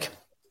that you'd make?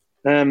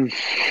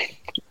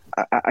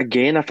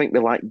 Again, I think they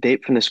lack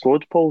depth in the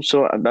squad, Paul,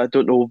 so I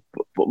don't know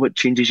what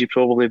changes you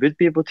probably would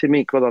be able to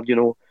make. Whether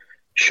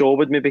Shaw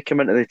would maybe come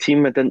into the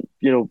team. I didn't,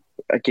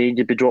 again,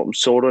 you'd be dropping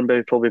Soren, but it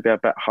would probably be a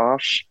bit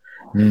harsh.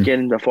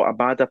 Again, I thought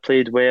Abada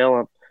played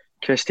well.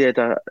 Christie had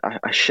a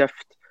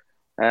shift.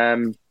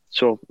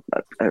 So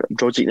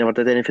Drogic never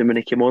did anything when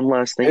he came on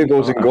last night. 2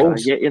 goals and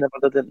goals. Yeah, he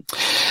never did it.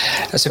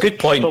 That's a good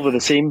point. Probably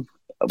the same.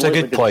 It's a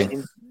good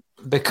point,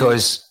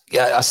 because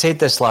I said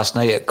this last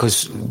night,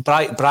 because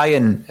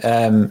Brian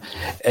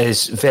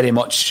is very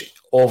much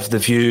of the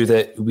view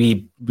that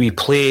we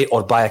play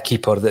or buy a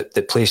keeper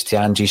that plays to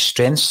Ange's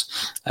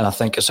strengths, and I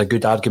think it's a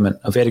good argument,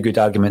 a very good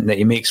argument that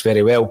he makes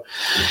very well.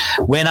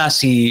 When I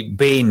see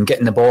Bain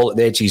getting the ball at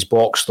the edge of his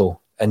box, though,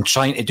 and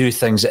trying to do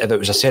things that if it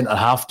was a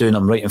centre-half doing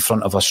them right in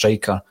front of a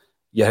striker,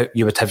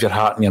 you would have your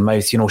heart in your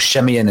mouth,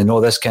 shimmying and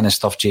all this kind of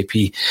stuff,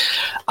 JP.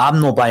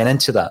 I'm not buying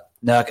into that.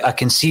 Now, I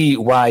can see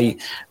why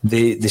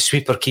the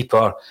sweeper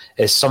keeper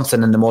is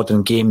something in the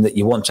modern game that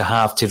you want to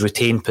have to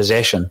retain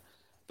possession.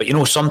 But,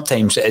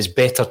 sometimes it is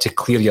better to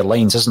clear your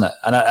lines, isn't it?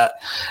 And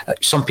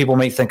some people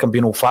might think I'm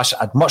being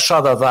old-fashioned. I'd much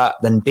rather that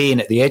than Bain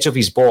at the edge of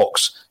his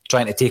box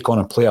trying to take on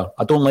a player.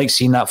 I don't like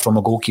seeing that from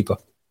a goalkeeper.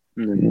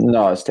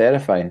 No, it's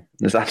terrifying.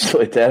 It's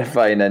absolutely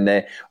terrifying.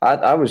 And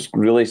I was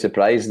really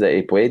surprised that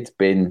he played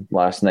Bain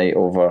last night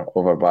over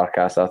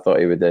Barkas. I thought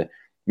he would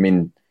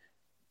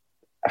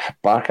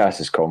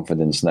Barkas'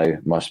 confidence now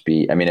must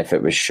be... if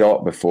it was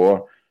shot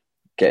before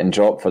getting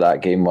dropped for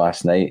that game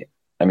last night,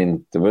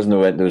 there was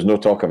no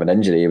talk of an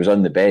injury. He was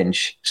on the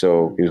bench,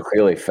 so he was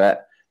clearly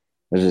fit.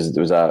 It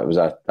was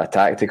a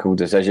tactical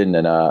decision,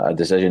 and a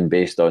decision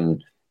based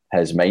on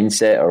his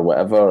mindset or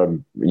whatever.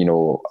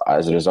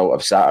 As a result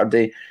of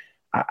Saturday,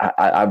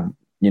 I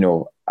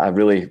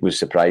really was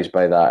surprised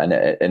by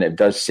that, and it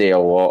does say a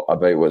lot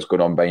about what's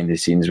going on behind the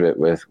scenes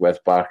with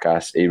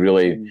Barkas. He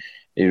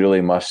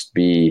really must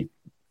be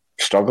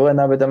struggling,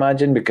 I would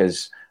imagine,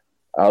 because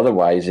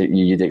otherwise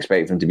you'd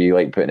expect him to be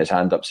like putting his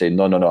hand up saying,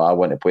 no, I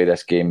want to play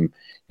this game,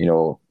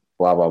 blah,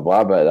 blah,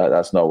 blah, but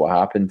that's not what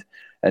happened.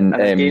 And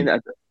again,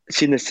 I've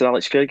seen this to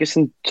Alex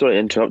Ferguson, sorry to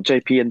interrupt,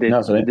 JP, and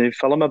the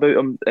film about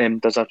him,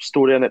 there's a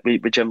story in it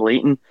with Jim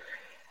Leighton.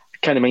 I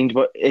can't mind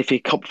what FA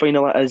Cup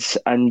final it is,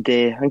 and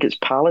I think it's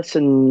Palace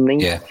in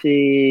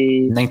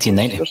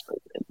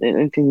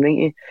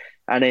 1990.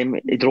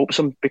 And he drops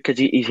him because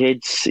he's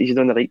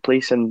in the right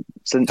place, and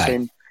since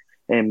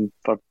then,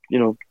 for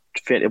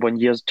 31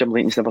 years, Jim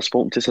Leighton's never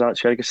spoken to Sir Alex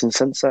Ferguson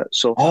since that.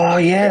 So,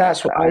 I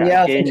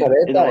think I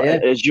read that. Yeah,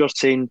 as you're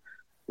saying,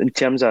 in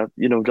terms of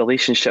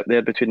relationship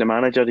there between the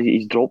manager,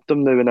 he's dropped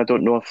him now, and I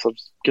don't know if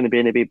there's going to be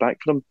any way back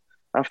for him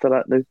after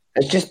that now.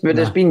 It's just, but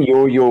there's been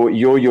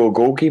yo-yo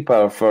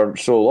goalkeeper for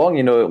so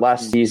long.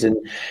 Last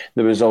season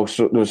there was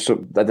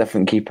a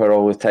different keeper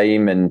all the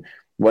time, and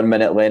 1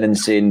 minute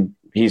Lennon's saying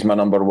he's my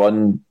number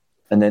one,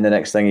 and then the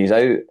next thing he's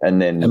out, and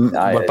then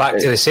we're back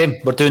to the same.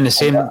 We're doing the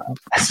same. And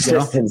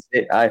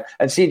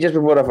see, just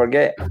before I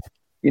forget, how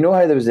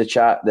there was the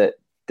chat that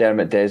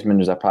Dermot Desmond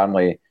was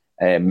apparently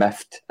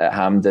miffed at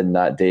Hampden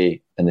that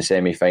day in the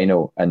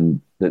semi-final,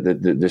 and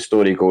the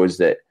story goes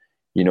that,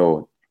 you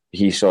know,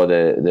 he saw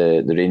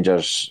the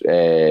Rangers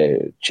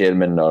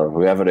chairman or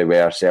whoever they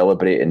were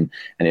celebrating,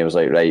 and he was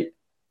like, right,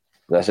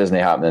 this isn't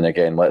happening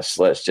again. Let's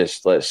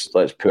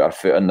put our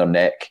foot on their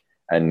neck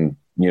and,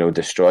 you know,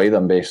 destroy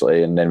them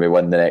basically, and then we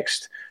won the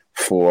next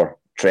 4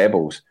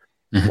 trebles.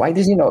 Mm-hmm. Why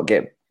does he not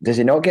get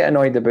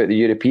annoyed about the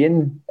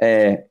European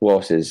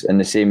losses in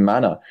the same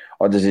manner,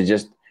 or is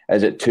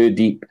it too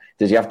deep?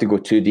 Does he have to go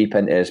too deep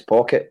into his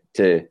pocket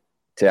to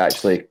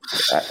actually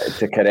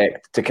to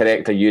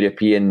correct a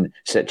European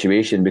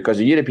situation? Because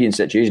the European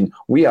situation,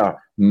 we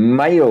are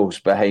miles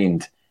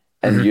behind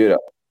in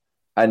Europe,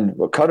 and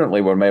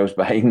currently we're miles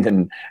behind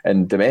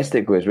in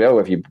domestically as well.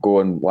 If you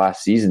go on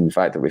last season, the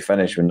fact that we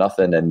finished with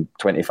nothing and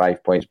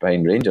 25 points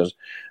behind Rangers,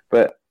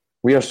 but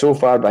we are so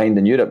far behind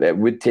in Europe that it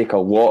would take a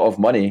lot of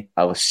money,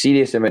 a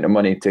serious amount of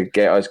money, to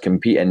get us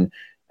competing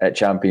at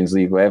Champions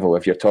League level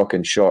if you're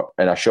talking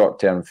a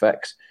short-term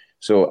fix.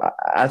 So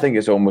I think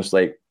it's almost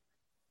like,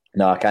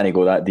 no, I can't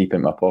go that deep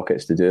in my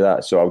pockets to do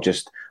that. So I'll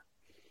just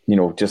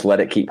let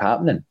it keep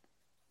happening.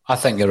 I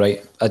think you're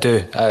right. I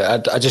do.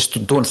 I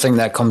just don't think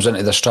that comes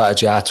into the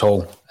strategy at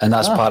all, and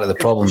that's part of the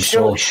problem.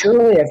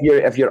 Surely,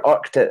 if you're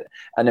irked at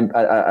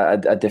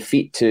a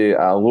defeat to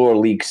a lower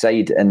league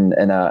side in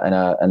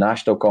a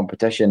national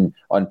competition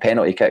on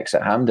penalty kicks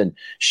at Hampden,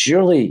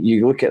 surely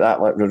you look at that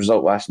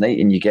result last night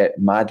and you get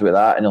mad with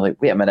that, and you're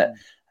like, wait a minute,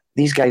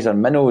 these guys are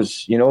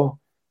minnows, you know.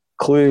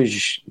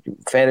 Cluj,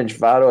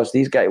 Ferencvaros,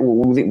 these guys,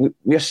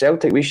 we're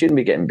Celtic. We shouldn't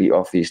be getting beat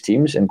off these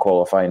teams in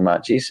qualifying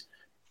matches.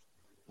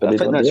 But I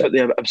think that's what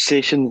the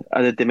obsession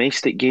of the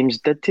domestic games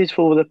did to us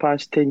over the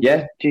past 10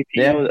 years. You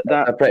know,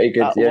 that pretty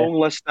good. That long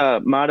list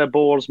of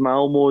Maribors,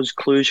 Malmos,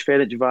 Cluj,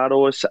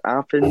 Ferencvaros,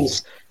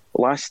 Athens,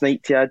 last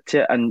night to add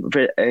to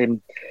it,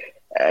 and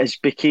it's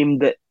became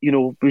that, you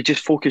know, we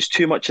just focus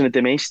too much on the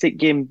domestic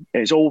game.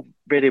 It's all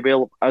very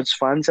well us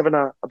fans having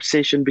an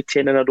obsession with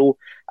 10 in a row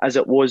as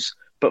it was,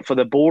 but for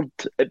the board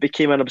it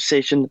became an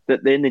obsession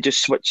that then they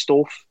just switched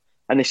off,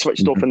 and they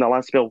switched off in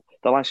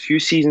the last few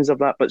seasons of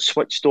that, but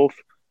switched off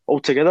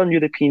altogether in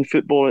European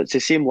football. It's the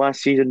same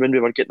last season when we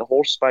were getting the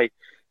horse by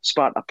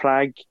Sparta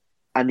Prague,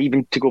 and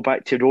even to go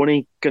back to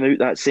Ronny going out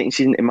that second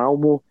season to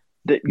Malmo,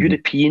 that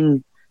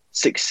European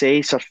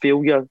success or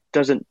failure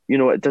doesn't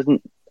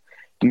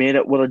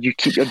merit whether you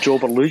keep your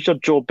job or lose your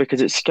job,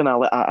 because it's kind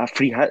of like a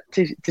free hit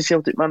to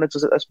Celtic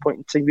managers at this point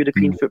in time.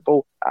 European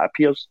football, it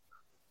appears.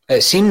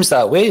 It seems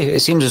that way.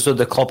 It seems as though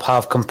the club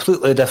have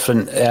completely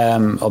different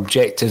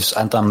objectives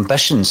and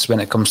ambitions when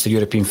it comes to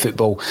European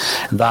football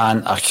than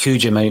a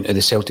huge amount of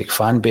the Celtic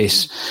fan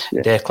base,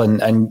 Declan.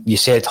 And you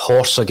said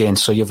horse again,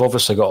 so you've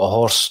obviously got a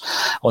horse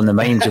on the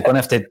mind. You're going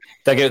to have to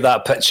dig out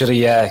that picture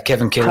of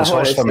Kevin Kelly's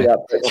horse for me.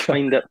 I'll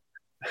find it.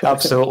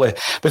 Absolutely.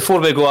 Before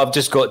we go, I've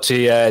just got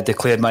to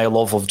declare my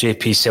love of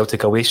JP's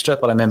Celtic away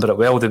strip. I remember it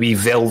well, the wee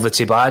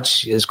velvety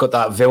badge. It's got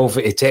that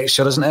velvety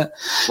texture, isn't it?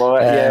 Well,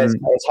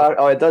 it's hard.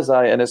 Oh, it does,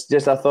 and it's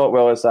just, I thought,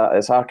 well,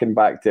 it's harking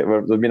back to,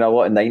 there's been a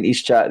lot of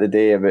 90s chat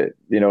today about,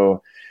 you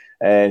know,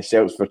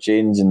 Celts for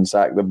change and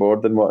sack the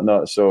board and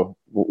whatnot. So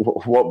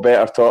what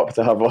better top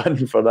to have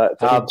on for that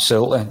time?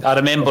 Absolutely. I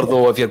remember,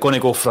 though, if you're going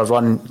to go for a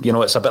run, you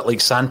know, it's a bit like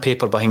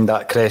sandpaper behind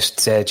that crest,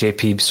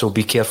 JP, so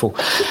be careful.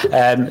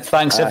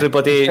 Thanks,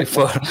 everybody,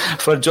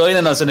 for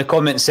joining us in the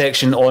comment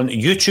section on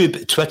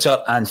YouTube,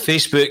 Twitter and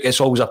Facebook. It's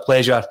always a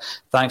pleasure.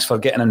 Thanks for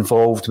getting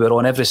involved. We're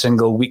on every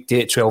single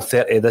weekday at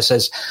 12:30. This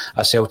is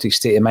A Celtic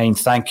State of Mind.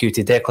 Thank you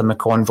to Declan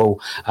McConville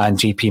and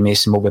JP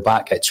Mason. We'll be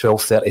back at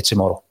 12:30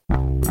 tomorrow.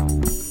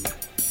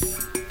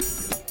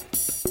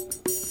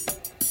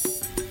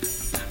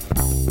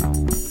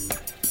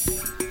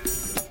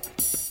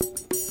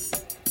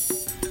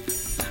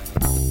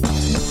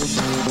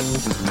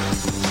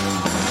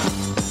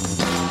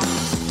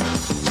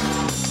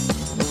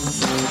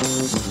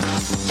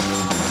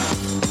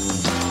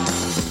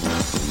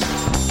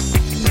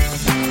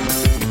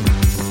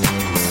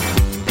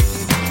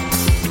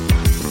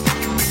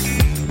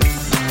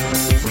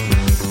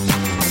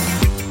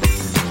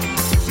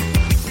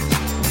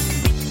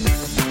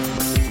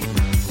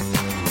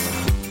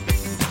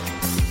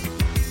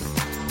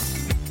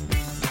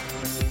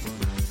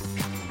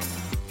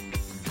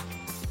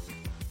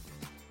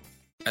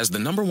 As the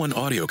 #1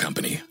 audio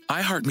company,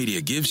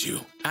 iHeartMedia gives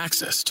you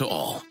access to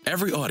all.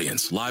 Every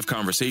audience, live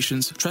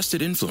conversations,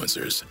 trusted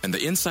influencers, and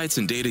the insights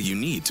and data you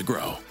need to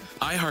grow.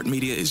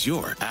 iHeartMedia is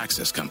your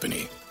access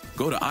company.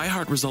 Go to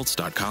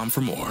iHeartResults.com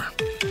for more.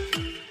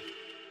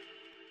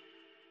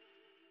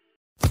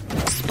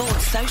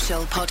 Sports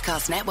Social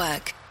Podcast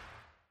Network.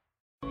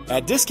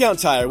 At Discount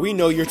Tire, we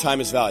know your time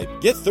is valuable.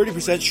 Get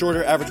 30%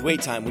 shorter average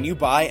wait time when you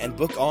buy and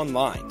book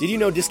online. Did you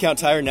know Discount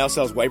Tire now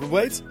sells wiper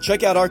blades?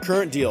 Check out our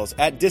current deals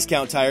at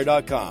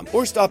discounttire.com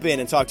or stop in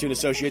and talk to an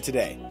associate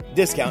today.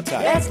 Discount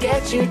Tire. Let's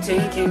get you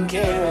taken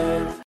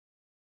care of.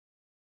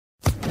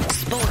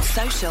 Sports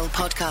Social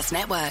Podcast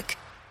Network.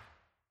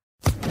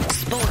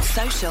 Sports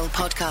Social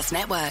Podcast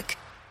Network.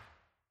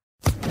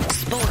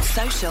 Sports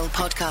Social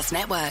Podcast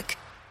Network.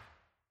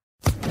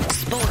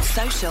 Sports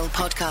Social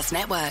Podcast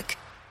Network.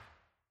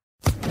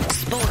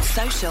 Sports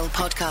Social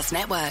Podcast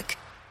Network.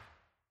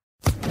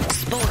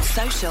 Sports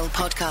Social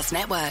Podcast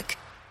Network.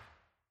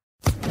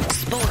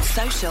 Sports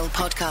Social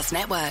Podcast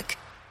Network.